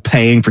NFL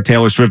paying for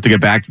Taylor Swift to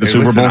get back to the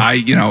Super Bowl.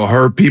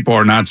 Her people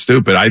are not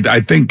stupid. I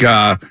think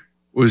it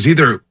was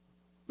either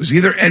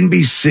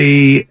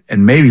NBC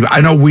and maybe,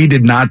 I know we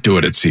did not do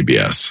it at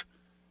CBS.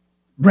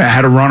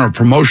 Had to run a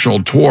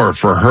promotional tour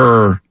for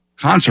her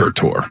concert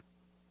tour.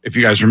 If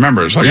you guys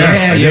remember, it's like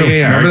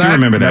yeah. I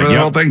remember that the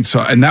whole thing.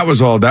 So, and that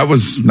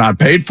was not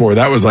paid for.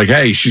 That was like,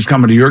 hey, she's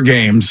coming to your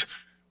games.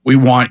 We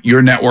want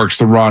your networks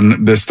to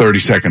run this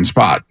 30-second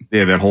spot.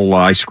 Yeah, that whole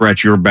I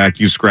scratch your back,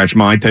 you scratch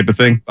mine type of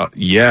thing.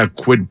 Yeah,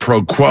 quid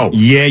pro quo.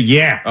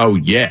 Yeah. Oh,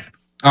 yeah.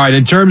 All right,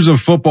 in terms of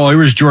football, here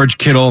was George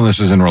Kittle, and this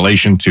is in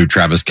relation to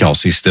Travis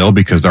Kelce still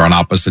because they're on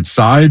opposite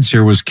sides.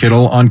 Here was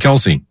Kittle on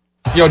Kelce.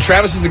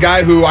 Travis is a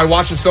guy who I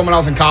watched his film when I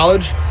was in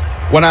college.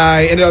 When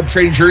I ended up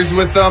trading jerseys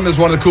with him, it was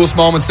one of the coolest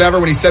moments ever.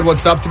 When he said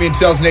what's up to me in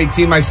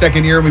 2018, my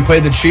second year, and we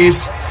played the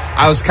Chiefs,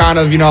 I was kind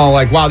of,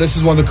 like, wow, this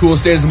is one of the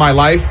coolest days of my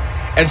life.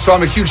 And so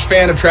I'm a huge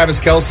fan of Travis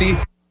Kelce.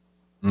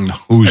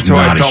 That's how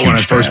I felt when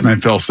I first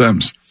met Phil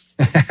Simms.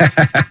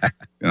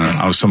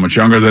 I was so much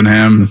younger than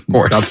him,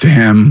 looked up to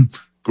him,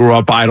 grew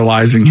up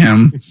idolizing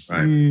him.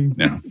 Right.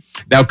 Yeah.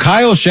 Now,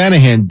 Kyle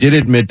Shanahan did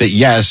admit that,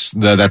 yes,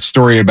 that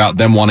story about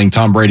them wanting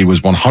Tom Brady was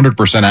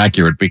 100%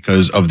 accurate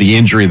because of the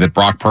injury that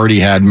Brock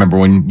Purdy had. Remember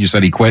when you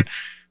said he quit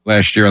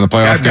last year in the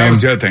playoff game? That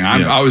was the other thing.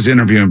 I was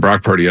interviewing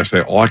Brock Purdy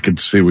yesterday. All I could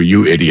see were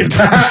you idiots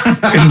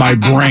in my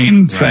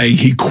brain saying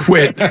he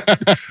quit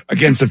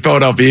against the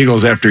Philadelphia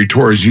Eagles after he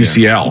tore his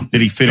UCL.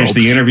 Did he finish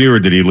the interview or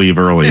did he leave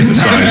early?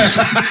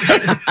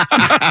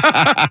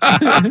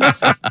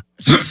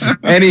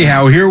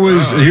 Anyhow, here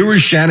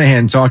was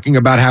Shanahan talking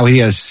about how he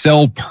has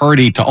sell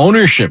Purdy to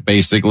ownership,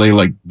 basically,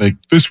 like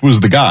this was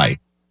the guy.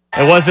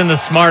 It wasn't the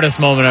smartest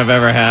moment I've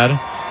ever had.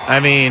 I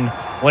mean,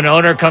 when an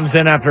owner comes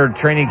in after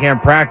training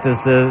camp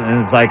practices and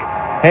is like,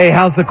 hey,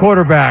 how's the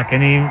quarterback?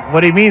 And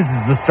what he means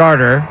is the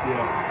starter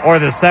or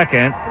the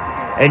second.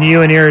 And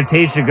you in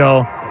irritation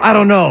go, I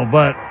don't know,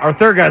 but our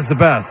third guy's the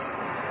best.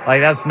 Like,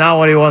 that's not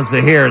what he wants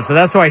to hear. So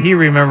that's why he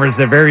remembers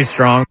it very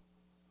strong.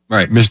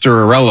 Right.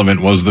 Mr.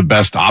 Irrelevant was the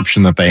best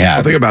option that they had.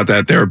 Well, think about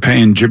that. They were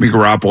paying Jimmy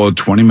Garoppolo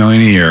 $20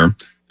 million a year.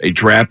 They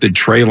drafted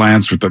Trey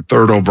Lance with the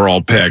 3rd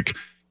overall pick.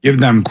 Give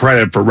them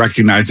credit for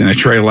recognizing that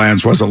Trey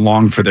Lance wasn't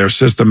long for their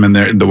system and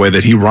the way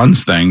that he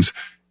runs things.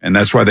 And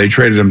that's why they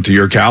traded him to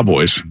your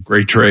Cowboys.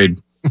 Great trade.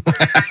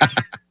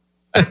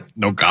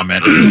 No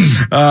comment.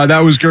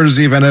 That was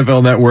courtesy of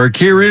NFL Network.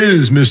 Here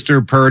is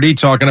Mr. Purdy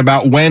talking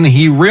about when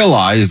he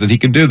realized that he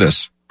could do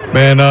this.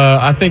 Man,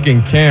 I think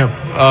in camp,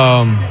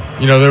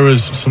 there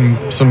was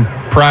some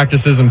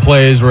practices and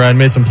plays where I'd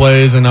made some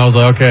plays, and I was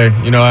like, okay,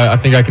 I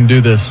think I can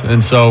do this.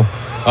 And so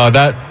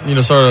that,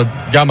 sort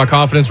of got my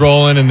confidence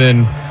rolling. And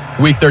then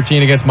week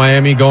 13 against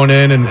Miami, going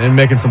in and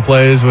making some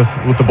plays with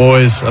the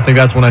boys, I think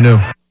that's when I knew.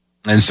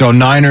 And so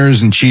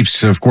Niners and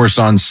Chiefs, of course,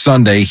 on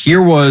Sunday.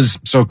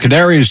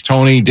 Kadarius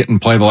Toney didn't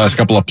play the last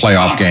couple of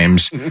playoff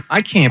games.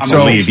 I can't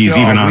believe he's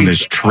even on this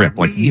trip.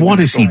 Like,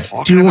 what is he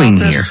doing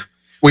here?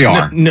 We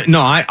are.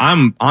 No,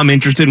 I'm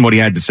interested in what he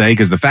had to say,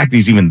 because the fact that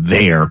he's even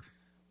there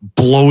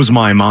blows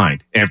my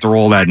mind after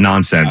all that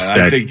nonsense.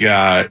 I think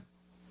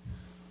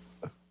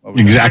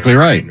exactly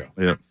right.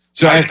 Yeah.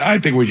 So I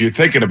think what you're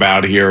thinking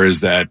about here is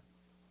that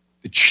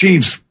the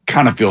Chiefs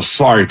kind of feel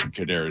sorry for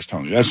Kadarius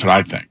Toney. That's what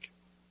I think.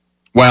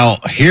 Well,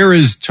 here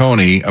is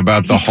Toney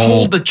about the whole.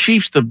 Told the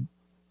Chiefs to.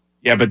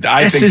 Yeah, but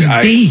I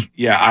SSD.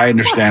 I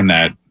understand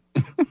that.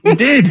 He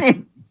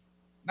did.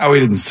 No, he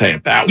didn't say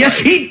it that way. Yes,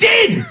 he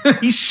did.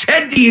 He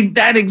said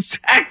that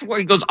exact way.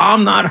 He goes,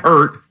 "I'm not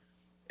hurt.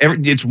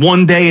 It's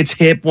one day it's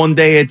hip, one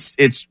day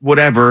it's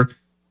whatever."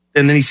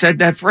 And then he said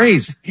that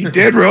phrase. He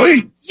did,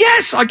 really?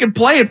 Yes, I can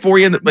play it for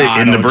you in the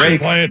break.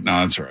 Play it?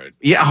 No, that's all right.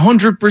 Yeah,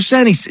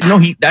 100%. He said,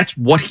 that's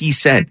what he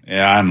said.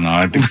 Yeah, I don't know.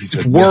 I think he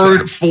said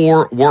word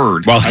for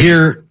word. Well,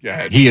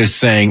 he is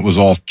saying it was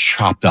all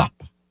chopped up.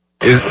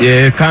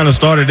 It kind of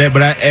started that,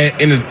 but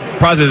in the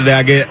process of that,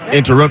 I get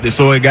interrupted,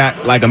 so it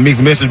got like a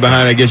mixed message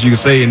behind it, I guess you could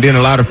say, and then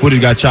a lot of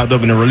footage got chopped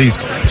up in the release.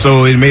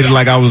 So it made it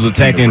like I was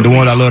attacking the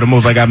one I love the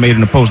most, like I made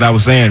in the post I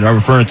was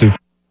referring to.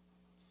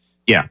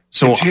 Yeah,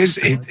 so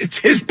it's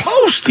his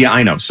post. Yeah,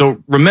 I know.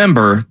 So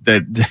remember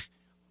that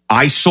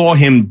I saw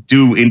him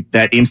do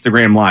that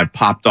Instagram live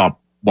popped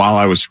up while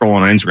I was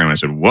scrolling on Instagram. I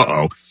said,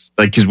 "Whoa!"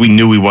 Because we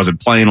knew he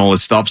wasn't playing all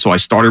this stuff, so I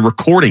started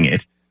recording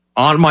it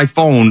on my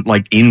phone,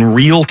 like in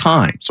real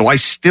time. So I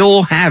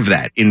still have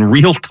that in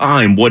real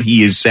time. What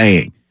he is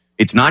saying,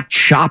 it's not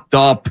chopped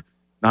up,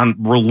 not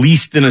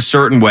released in a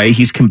certain way.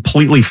 He's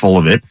completely full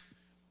of it.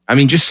 I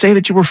mean, just say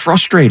that you were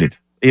frustrated.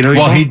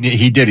 Well, he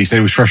did. He said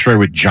he was frustrated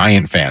with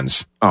Giant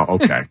fans. Oh,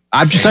 okay.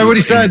 I'm just telling you what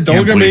he said. Don't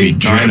look at me.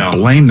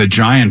 Blame the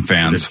Giant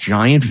fans. The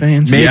Giant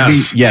fans? Maybe,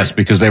 yes,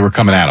 because they were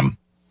coming at him.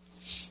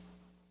 That's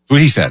what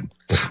he said.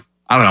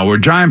 I don't know. Were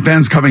Giant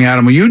fans coming at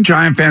him? Were you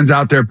Giant fans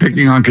out there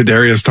picking on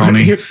Kadarius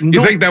Toney? You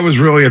think that was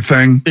really a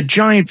thing? The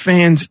Giant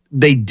fans,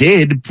 they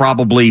did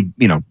probably,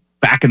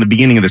 back in the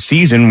beginning of the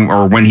season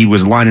or when he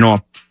was lining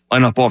up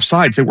off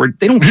sides. They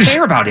don't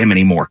care about him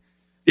anymore.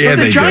 Yeah,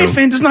 but the Giant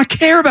fan does not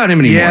care about him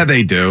anymore. Yeah,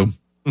 they do.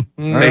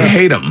 They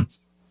hate him.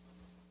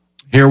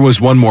 Here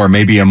was one more,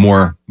 maybe a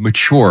more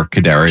mature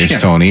Kadarius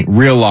Toney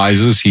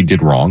realizes he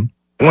did wrong.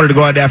 I wanted to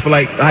go out there. I feel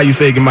like, how you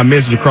say, get my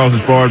message across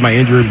as far as my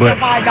injury,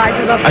 but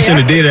I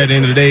shouldn't have did that at the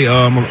end of the day.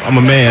 I'm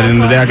a man. At the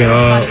end of the day,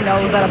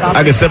 I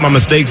can accept my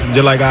mistakes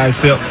just like I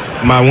accept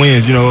my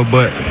wins,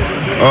 but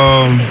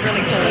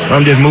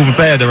I'm just moving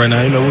past that right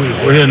now.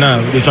 We're here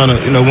now. We're trying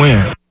to,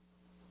 win.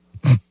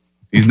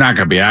 He's not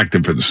going to be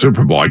active for the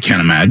Super Bowl, I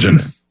can't imagine.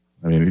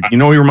 I mean, he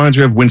reminds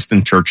me of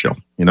Winston Churchill,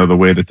 the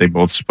way that they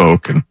both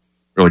spoke and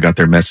really got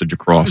their message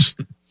across.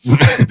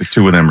 The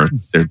two of them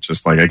they're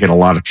just like, I get a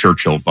lot of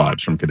Churchill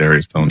vibes from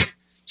Kadarius Toney.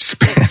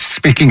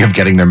 Speaking of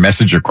getting their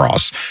message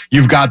across,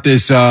 you've got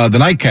this, the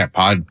Nightcap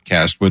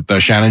podcast with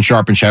Shannon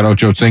Sharp and Chad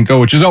Ochocinco,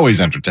 which is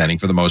always entertaining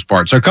for the most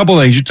part. So a couple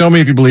of things. You tell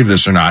me if you believe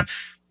this or not.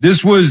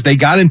 They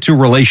got into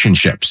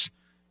relationships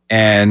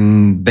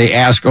and they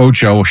asked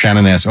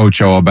Shannon asked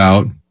Ocho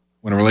about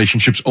when a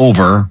relationship's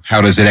over, how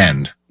does it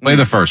end? Play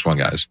the first one,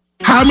 guys.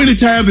 How many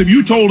times have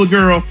you told a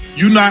girl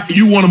you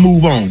want to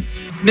move on?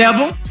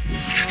 Never.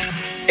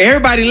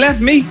 Everybody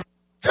left me.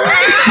 I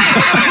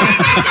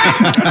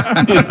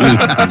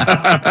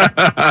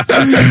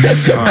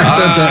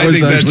thought that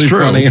was actually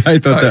funny. I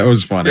thought that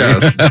was funny.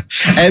 Yes.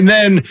 And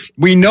then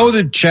we know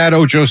that Chad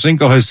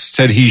Ochocinco has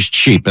said he's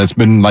cheap. That's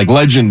been like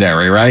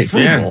legendary, right?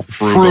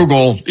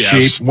 Frugal, yes.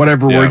 Cheap,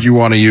 whatever word you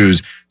want to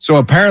use. So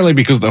apparently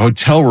because the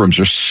hotel rooms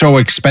are so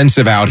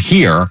expensive out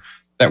here,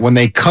 that when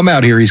they come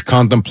out here, he's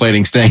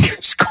contemplating staying in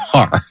his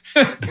car.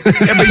 But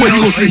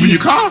you go sleep in your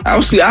car? I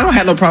don't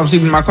have no problem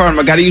sleeping in my car.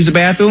 I got to use the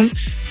bathroom.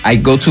 I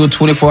go to a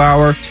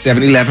 24-hour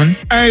 7-Eleven.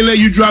 I ain't let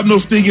you drop no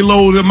stinky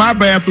load in my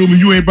bathroom and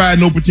you ain't buying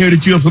no potato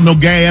chips or no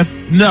gas.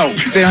 No.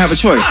 They don't have a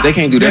choice. They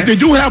can't do that. If they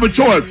do have a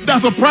choice,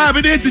 that's a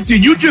private entity.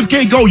 You just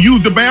can't go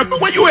use the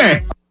bathroom. Where you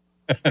at?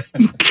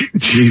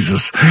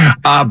 Jesus.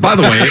 By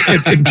the way,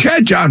 if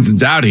Chad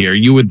Johnson's out here,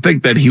 you would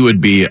think that he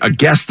would be a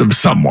guest of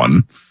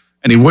someone.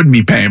 And he wouldn't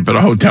be paying for the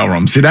hotel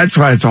room. See, that's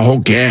why it's a whole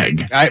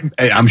gag.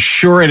 I'm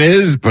sure it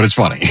is, but it's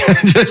funny.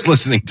 Just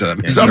listening to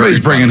him. Somebody's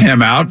bringing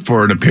him out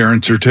for an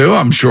appearance or two,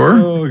 I'm sure.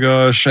 Oh,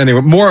 gosh. Anyway,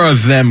 more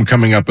of them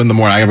coming up in the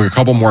morning. I have a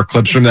couple more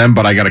clips from them,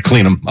 but I got to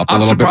clean them up a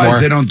little bit more. I'm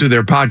surprised they don't do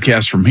their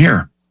podcast from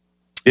here.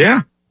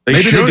 Yeah.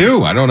 Maybe they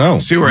do. I don't know.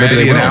 See where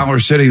Eddie and Al are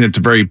sitting. It's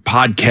a very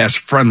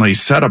podcast-friendly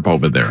setup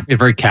over there. Yeah,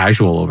 very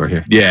casual over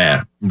here.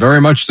 Yeah.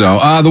 Very much so.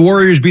 The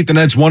Warriors beat the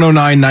Nets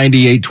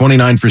 109-98,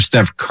 29 for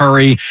Steph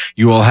Curry.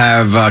 You will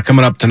have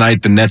coming up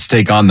tonight, the Nets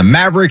take on the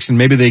Mavericks, and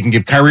maybe they can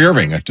give Kyrie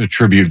Irving a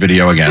tribute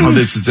video again. Oh,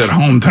 this is at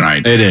home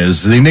tonight. It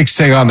is. The Knicks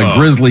take on the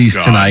Grizzlies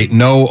tonight.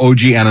 No OG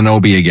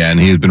Anunoby again.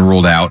 He has been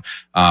ruled out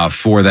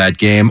for that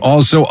game.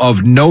 Also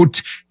of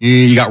note,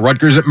 you got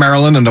Rutgers at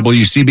Maryland on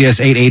WCBS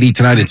 880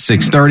 tonight at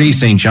 6:30.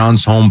 St.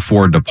 John's home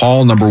for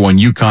DePaul. Number 1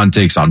 UConn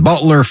takes on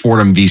Butler.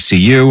 Fordham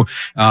VCU.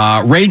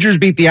 Rangers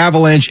beat the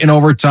Avalanche in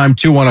overtime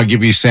 2-1. I'll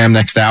give you Sam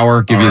next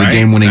hour. Give you the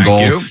game-winning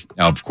goal. You.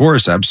 Of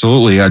course,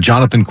 absolutely.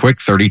 Jonathan Quick,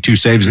 32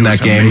 saves in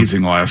that game.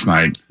 Amazing last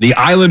night. The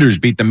Islanders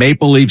beat the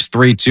Maple Leafs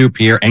 3-2.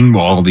 Pierre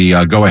Engvall,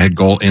 the go-ahead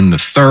goal in the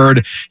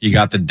third. You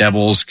got the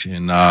Devils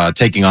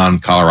taking on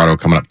Colorado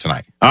coming up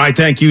tonight. All right,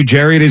 thank you,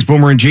 Jerry. It is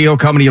Boomer and Gio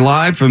coming to you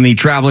live from the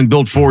Traveling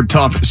Built Ford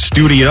Tough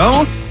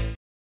studio.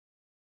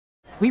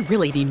 We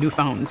really need new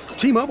phones.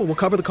 T-Mobile will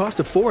cover the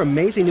cost of 4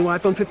 amazing new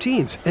iPhone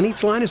 15s, and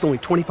each line is only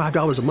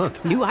 $25 a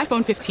month. New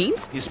iPhone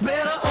 15s? It's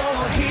better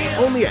over here.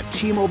 Only at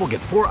T-Mobile,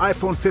 get 4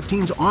 iPhone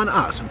 15s on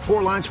us and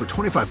 4 lines for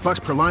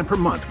 $25 per line per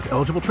month with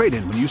eligible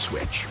trade-in when you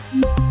switch.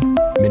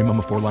 Minimum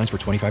of 4 lines for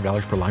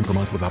 $25 per line per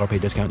month with autopay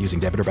discount using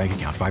debit or bank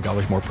account.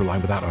 $5 more per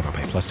line without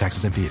autopay, plus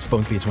taxes and fees.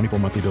 Phone fee at 24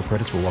 monthly bill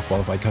credits for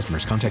well-qualified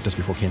customers. Contact us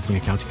before canceling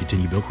account to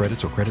continue bill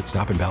credits or credit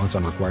stop and balance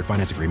on required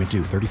finance agreement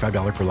due.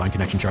 $35 per line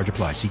connection charge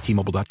applies. See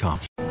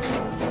T-Mobile.com.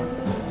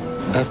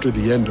 After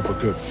the end of a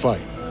good fight,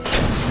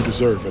 you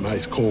deserve an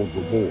ice-cold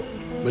reward.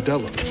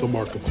 Modelo is the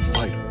mark of a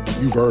fighter.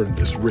 You've earned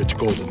this rich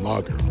golden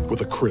lager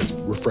with a crisp,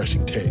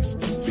 refreshing taste.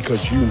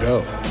 Because you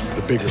know,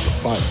 the bigger the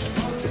fight,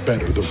 the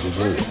better the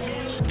reward.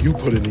 You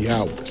put in the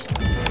hours,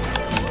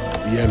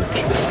 the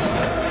energy,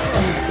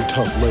 the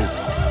tough labor.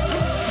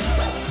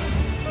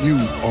 You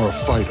are a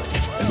fighter,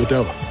 and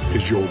Modelo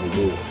is your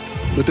reward.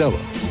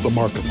 Modelo, the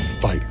mark of a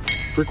fighter.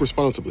 Drink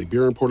responsibly.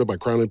 Beer imported by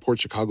Crown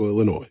Imports, Chicago,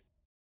 Illinois.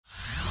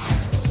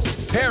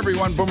 Hey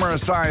everyone, Boomer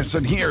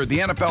Esiason here. The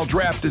NFL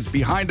Draft is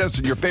behind us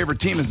and your favorite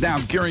team is now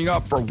gearing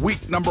up for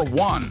week number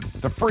 1.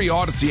 The free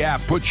Odyssey app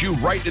puts you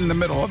right in the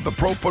middle of the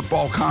pro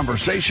football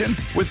conversation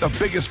with the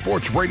biggest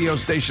sports radio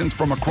stations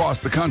from across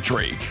the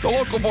country. The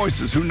local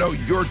voices who know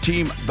your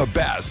team the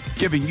best,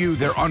 giving you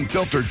their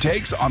unfiltered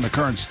takes on the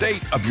current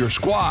state of your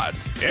squad.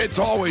 It's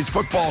always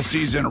football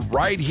season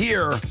right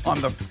here on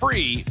the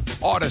free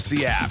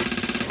Odyssey app.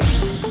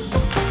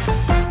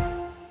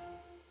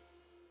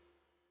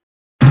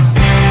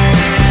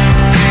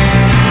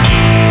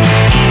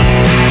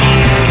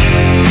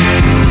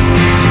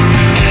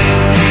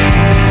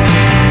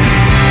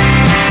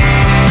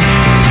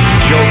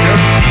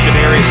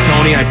 Kadarius,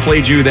 Toney, I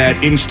played you that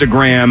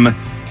Instagram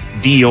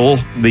deal,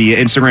 the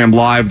Instagram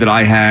live that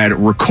I had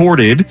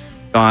recorded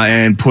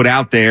and put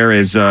out there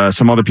as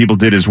some other people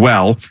did as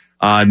well.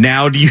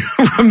 Now, do you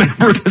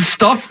remember the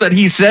stuff that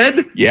he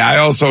said? Yeah, I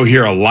also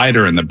hear a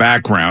lighter in the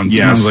background.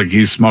 Sounds like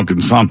he's smoking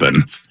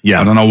something.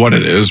 Yeah. I don't know what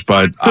it is,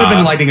 but could have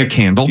been lighting a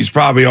candle. He's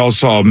probably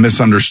also a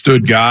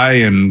misunderstood guy,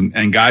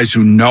 and guys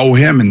who know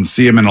him and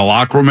see him in the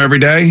locker room every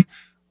day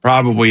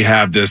probably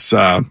have this,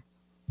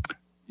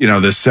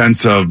 this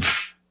sense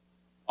of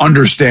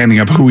understanding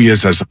of who he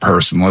is as a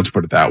person. Let's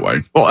put it that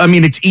way. Well, I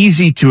mean, it's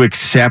easy to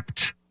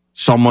accept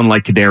someone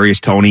like Kadarius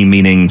Toney,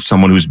 meaning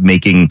someone who's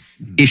making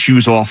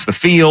issues off the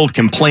field,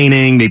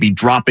 complaining, maybe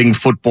dropping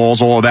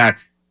footballs, all of that.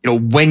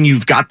 When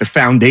you've got the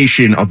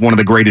foundation of one of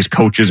the greatest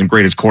coaches and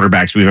greatest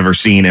quarterbacks we've ever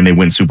seen and they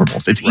win Super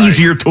Bowls. It's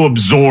easier to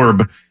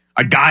absorb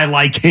a guy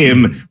like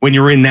him when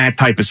you're in that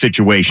type of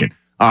situation.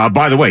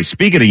 By the way,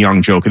 speaking of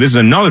young Joker, this is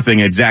another thing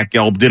that Zach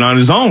Gelb did on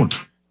his own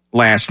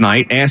last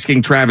night,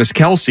 asking Travis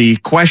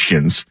Kelce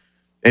questions,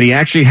 and he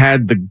actually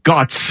had the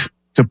guts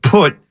to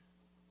put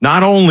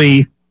not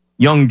only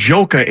young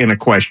Joker in a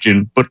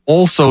question, but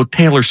also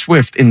Taylor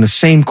Swift in the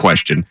same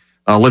question.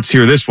 Let's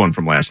hear this one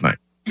from last night.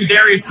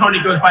 Kadarius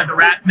Toney goes by the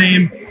rap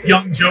name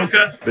Young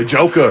Joker. The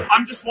Joker.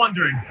 I'm just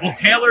wondering, will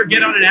Taylor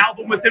get on an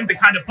album with him to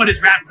kind of put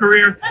his rap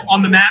career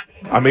on the map?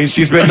 I mean,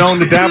 she's been known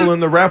to dabble in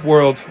the rap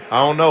world.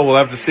 I don't know. We'll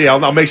have to see.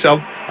 I'll make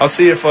sure. I'll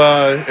see if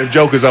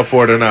Joker's up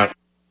for it or not.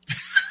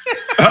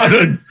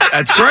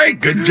 That's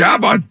great. Good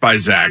job by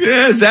Zach.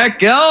 Yeah, Zach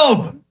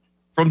Gelb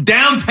from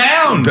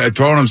downtown.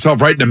 Throwing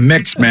himself right in the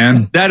mix,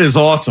 man. That is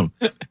awesome.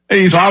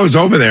 So I was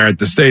over there at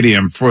the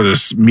stadium for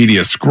this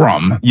media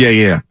scrum.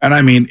 Yeah. And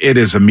I mean, it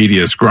is a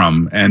media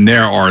scrum, and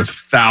there are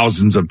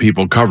thousands of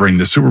people covering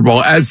the Super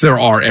Bowl, as there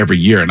are every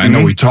year. And I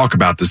know we talk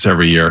about this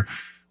every year,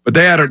 but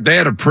they had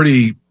a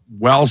pretty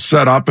well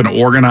set up and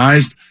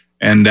organized.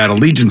 And that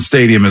Allegiant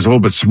Stadium is a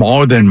little bit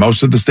smaller than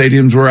most of the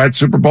stadiums were at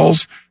Super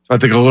Bowls. So I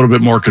think a little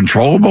bit more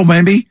controllable,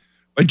 maybe.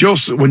 But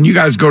when you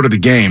guys go to the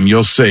game,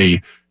 you'll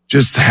see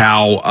just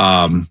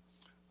how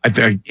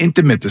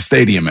intimate the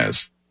stadium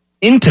is.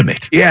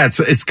 Intimate? Yeah,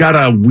 it's got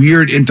a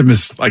weird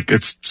intimacy. Like,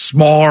 it's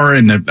smaller,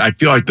 and I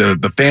feel like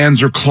the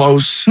fans are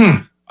close.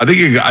 I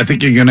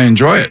think you're going to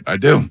enjoy it. I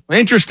do.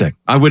 Interesting.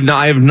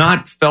 I have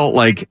not felt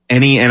like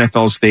any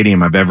NFL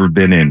stadium I've ever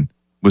been in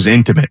was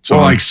intimate. So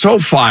well, like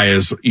SoFi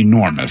is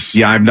enormous.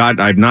 Yeah, I've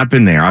not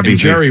been there.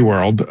 Obviously, in Jerry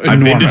World, I've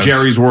been to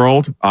Jerry's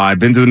World. I've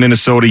been to the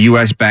Minnesota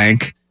U.S.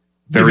 Bank.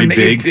 Very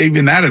big.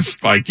 Even that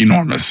is like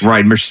enormous.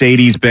 Right.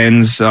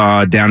 Mercedes-Benz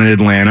down in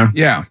Atlanta.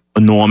 Yeah.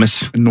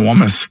 Enormous.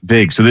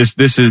 Big. So this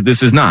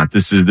is not.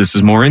 This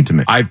is more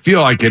intimate. I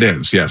feel like it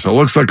is. Yes. It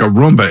looks like a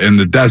Roomba in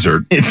the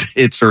desert.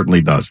 It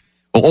certainly does.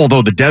 Well,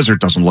 although the desert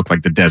doesn't look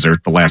like the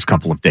desert the last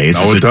couple of days.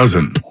 No, it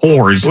doesn't.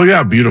 Pours. Look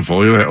how beautiful.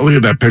 Look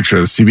at that picture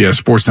the CBS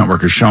Sports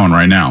Network is showing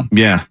right now.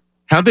 Yeah.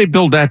 How'd they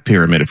build that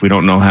pyramid if we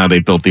don't know how they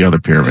built the other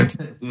pyramids?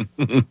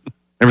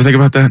 Ever think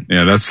about that?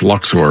 Yeah, that's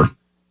Luxor.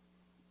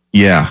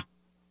 Yeah.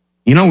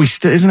 You know,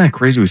 isn't that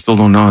crazy? We still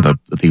don't know how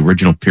the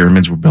original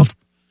pyramids were built.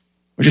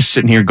 We're just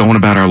sitting here going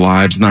about our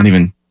lives, not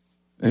even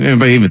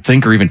anybody even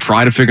think or even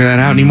try to figure that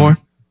out anymore.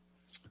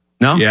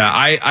 No? Yeah,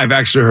 I've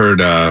actually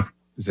heard,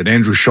 is it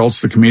Andrew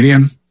Schultz, the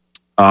comedian?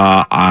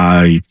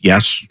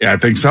 Yes. Yeah, I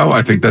think so.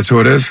 I think that's who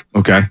it is.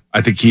 Okay.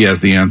 I think he has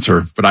the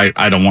answer, but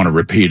I don't want to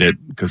repeat it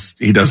because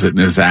he does it in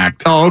his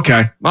act. Oh,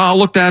 okay. Well, I'll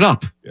look that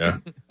up. Yeah.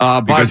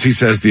 Because he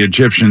says the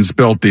Egyptians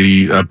built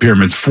the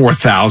pyramids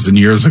 4,000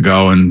 years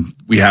ago, and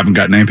we haven't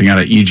gotten anything out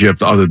of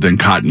Egypt other than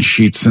cotton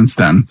sheets since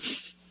then.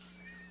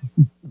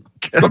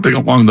 Something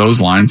along those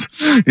lines.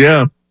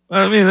 Yeah.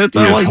 I mean, that's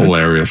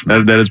hilarious.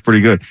 That is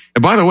pretty good.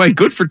 And by the way,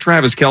 good for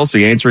Travis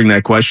Kelce answering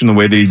that question the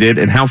way that he did.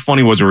 And how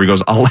funny was it where he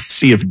goes, I'll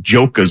see if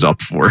Joker's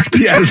up for it.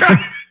 Yes.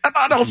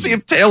 I'll see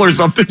if Taylor's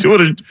up to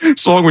doing a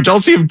song, which I'll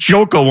see if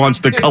Joker wants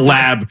to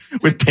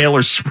collab with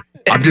Taylor Swift.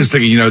 I'm just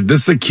thinking,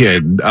 this is a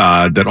kid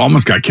that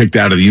almost got kicked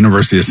out of the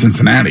University of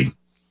Cincinnati.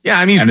 Yeah,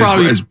 I mean,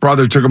 his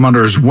brother took him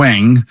under his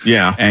wing.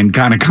 Yeah. And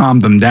kind of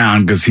calmed him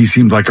down because he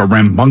seems like a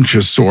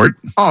rambunctious sort.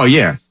 Oh,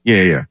 yeah.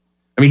 Yeah.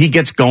 I mean, he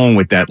gets going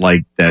with that,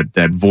 like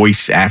that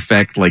voice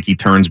affect, like he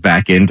turns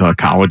back into a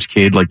college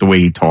kid, like the way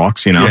he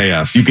talks, Yeah,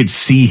 yes. You could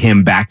see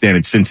him back then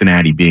at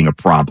Cincinnati being a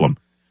problem,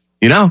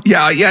 Yeah,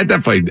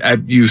 definitely.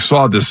 You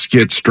saw the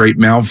skit Straight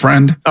Male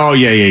Friend? Oh,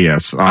 yeah,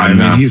 yes. I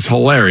mean, he's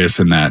hilarious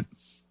in that.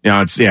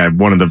 Yeah, it's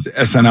one of the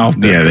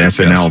SNL. Yeah,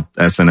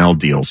 the SNL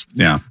deals.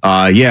 Yeah.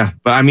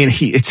 But I mean,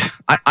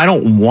 I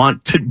don't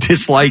want to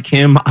dislike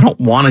him. I don't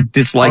want to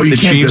dislike the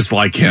Chiefs. You can't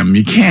dislike him.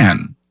 You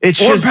can. It's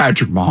or just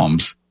Patrick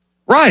Mahomes.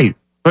 Right.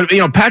 But,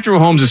 Patrick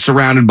Mahomes is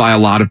surrounded by a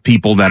lot of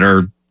people that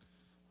are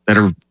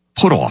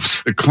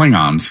put-offs. The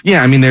Klingons.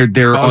 Yeah, I mean, they're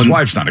his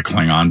wife's not a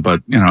Klingon,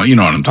 but, you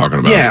know what I'm talking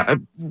about. Yeah,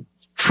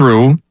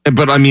 true.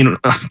 But, I mean,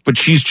 but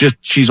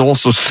she's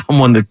also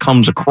someone that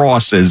comes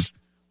across as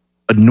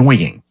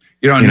annoying.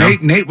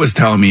 Nate was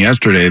telling me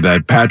yesterday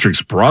that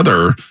Patrick's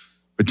brother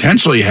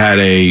potentially had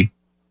a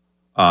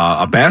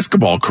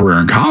basketball career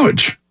in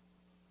college.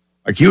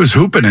 Like, he was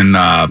hooping in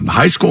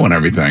high school and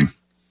everything.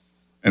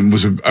 And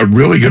was a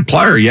really good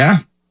player, yeah.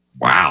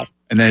 Wow.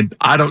 And then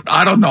I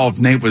don't know if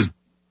Nate was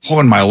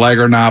pulling my leg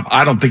or not.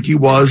 I don't think he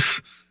was.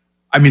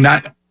 I mean,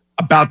 not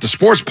about the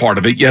sports part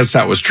of it. Yes,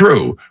 that was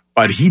true.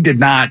 But he did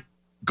not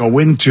go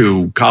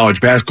into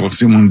college basketball because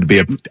he wanted to be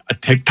a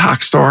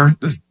TikTok star.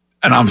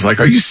 And I was like,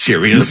 are you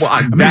serious?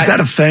 Well, is that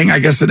a thing? I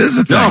guess it is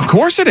a thing. No, of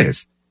course it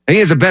is. And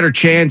he has a better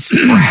chance,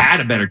 or had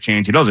a better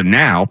chance, he doesn't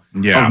now,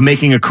 of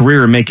making a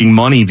career and making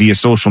money via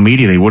social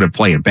media than he would have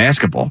played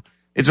basketball.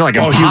 It's like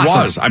impossible. He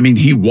was. I mean,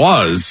 he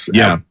was.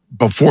 Yeah.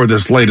 Before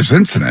this latest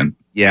incident.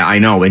 Yeah, I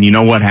know. And you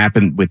know what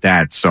happened with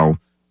that? So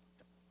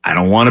I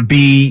don't want to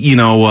be,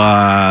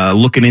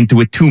 looking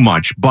into it too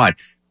much, but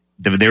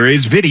there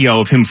is video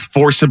of him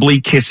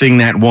forcibly kissing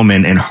that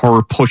woman and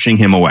her pushing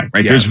him away,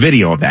 right? Yes. There's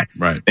video of that.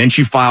 Right. Then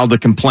she filed a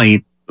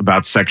complaint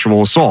about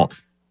sexual assault.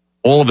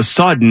 All of a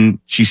sudden,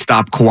 she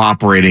stopped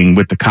cooperating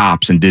with the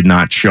cops and did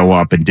not show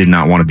up and did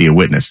not want to be a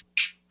witness.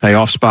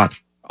 Payoff spot.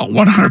 Oh,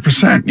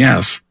 100%,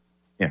 yes.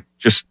 Yeah,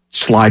 just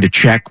slide a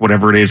check,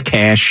 whatever it is,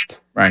 cash.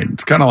 Right.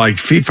 It's kind of like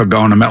FIFA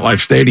going to MetLife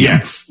Stadium.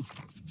 Yeah.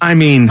 I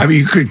mean,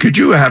 could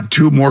you have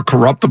two more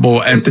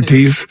corruptible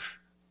entities?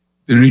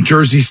 The New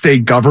Jersey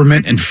state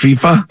government and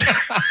FIFA?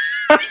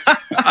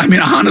 I mean,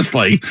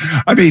 honestly,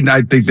 I think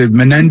that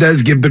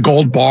Menendez give the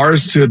gold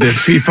bars to the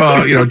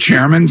FIFA,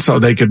 chairman so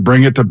they could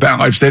bring it to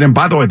MetLife Stadium.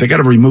 By the way, they got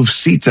to remove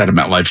seats out of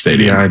MetLife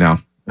Stadium. Yeah, I know.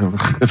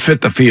 To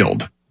fit the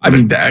field.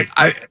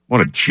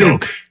 What a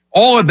joke.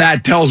 All of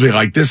that tells me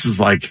this is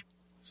like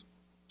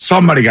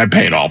somebody got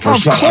paid off.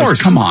 Of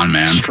course. Come on,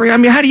 man. I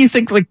mean, how do you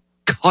think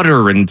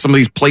Qatar and some of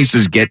these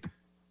places get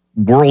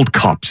World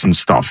Cups and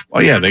stuff?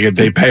 Well, yeah,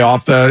 they pay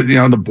off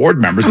the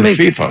board members of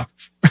FIFA.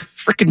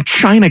 Freaking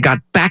China got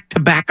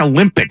back-to-back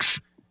Olympics,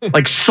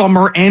 like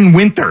summer and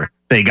winter.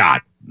 They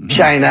got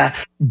China.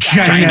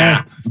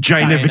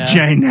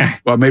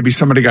 Well, maybe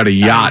somebody got a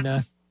yacht.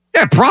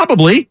 Yeah,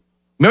 probably.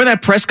 Remember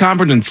that press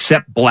conference when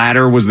Sepp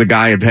Blatter was the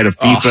guy head of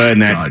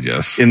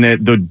FIFA, and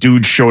the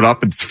dude showed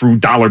up and threw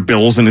dollar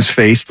bills in his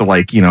face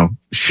to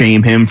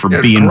shame him for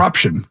being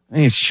corruption. I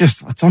mean,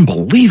 it's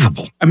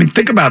unbelievable. I mean,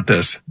 think about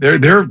this.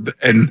 They're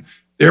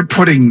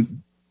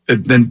putting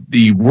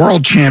the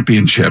world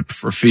championship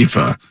for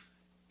FIFA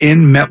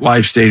in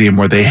MetLife Stadium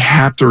where they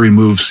have to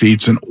remove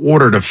seats in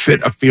order to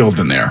fit a field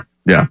in there.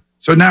 Yeah.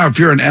 So now if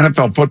you're an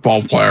NFL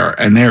football player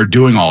and they're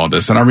doing all of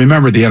this, and I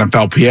remember the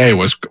NFLPA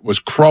was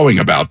crowing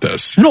about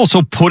this. And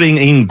also putting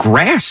in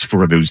grass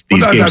for these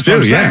games that's too. What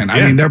I'm saying.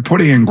 I mean, they're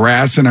putting in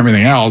grass and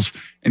everything else.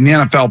 And the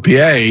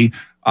NFLPA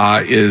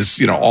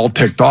is, all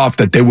ticked off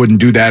that they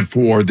wouldn't do that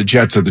for the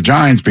Jets or the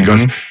Giants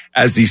because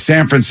as the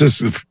San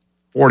Francisco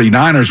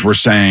 49ers were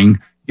saying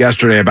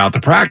yesterday about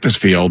the practice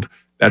field,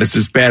 that it's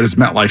as bad as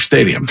MetLife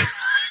Stadium.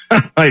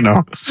 I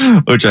know,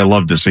 which I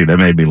love to see. That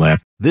made me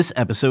laugh. This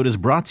episode is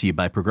brought to you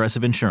by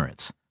Progressive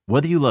Insurance.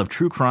 Whether you love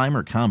true crime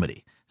or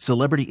comedy,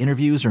 celebrity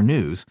interviews or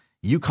news,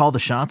 you call the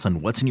shots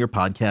on what's in your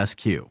podcast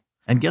queue.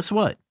 And guess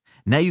what?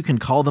 Now you can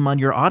call them on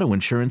your auto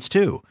insurance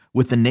too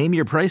with the Name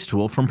Your Price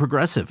tool from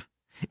Progressive.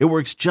 It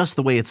works just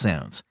the way it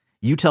sounds.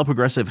 You tell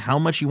Progressive how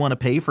much you want to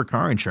pay for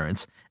car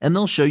insurance, and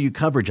they'll show you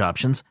coverage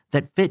options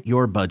that fit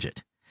your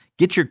budget.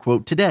 Get your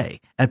quote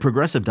today at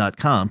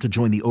Progressive.com to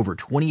join the over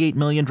 28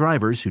 million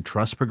drivers who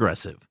trust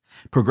Progressive.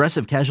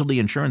 Progressive Casualty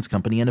Insurance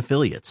Company and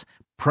Affiliates.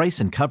 Price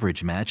and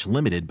coverage match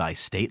limited by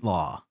state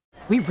law.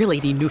 We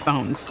really need new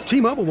phones.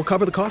 T-Mobile will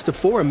cover the cost of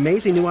 4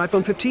 amazing new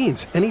iPhone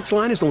 15s, and each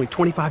line is only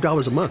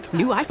 $25 a month.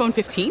 New iPhone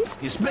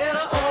 15s? It's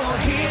better over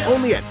here.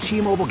 Only at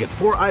T-Mobile, get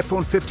 4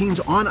 iPhone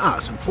 15s on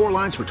us and 4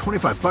 lines for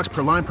 $25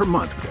 per line per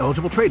month with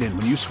eligible trade-in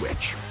when you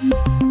switch.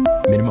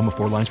 Minimum of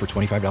 4 lines for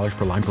 $25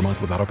 per line per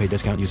month with auto pay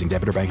discount using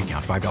debit or bank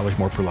account. $5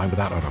 more per line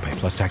without auto pay,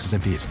 plus taxes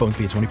and fees. Phone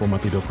fee at 24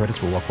 monthly bill credits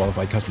for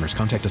well-qualified customers.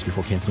 Contact us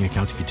before canceling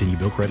account to continue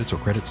bill credits or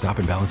credit stop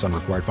and balance on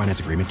required finance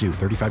agreement due.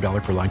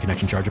 $35 per line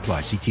connection charge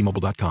applies. See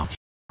T-Mobile.com.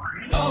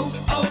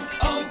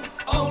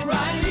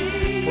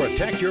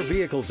 Protect your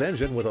vehicle's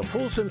engine with a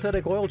full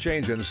synthetic oil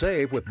change and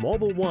save with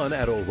Mobile One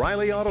at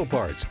O'Reilly Auto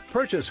Parts.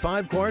 Purchase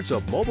 5 quarts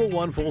of Mobile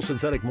One full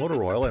synthetic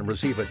motor oil and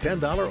receive a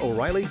 $10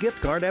 O'Reilly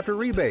gift card after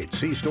rebate.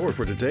 See store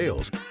for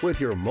details. With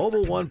your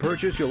Mobile One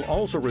purchase, you'll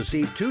also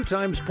receive 2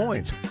 times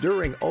points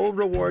during O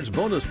Rewards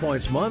Bonus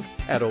Points Month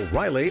at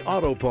O'Reilly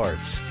Auto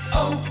Parts.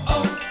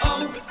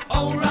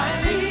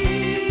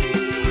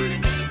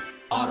 O'Reilly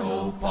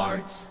Auto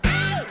Parts.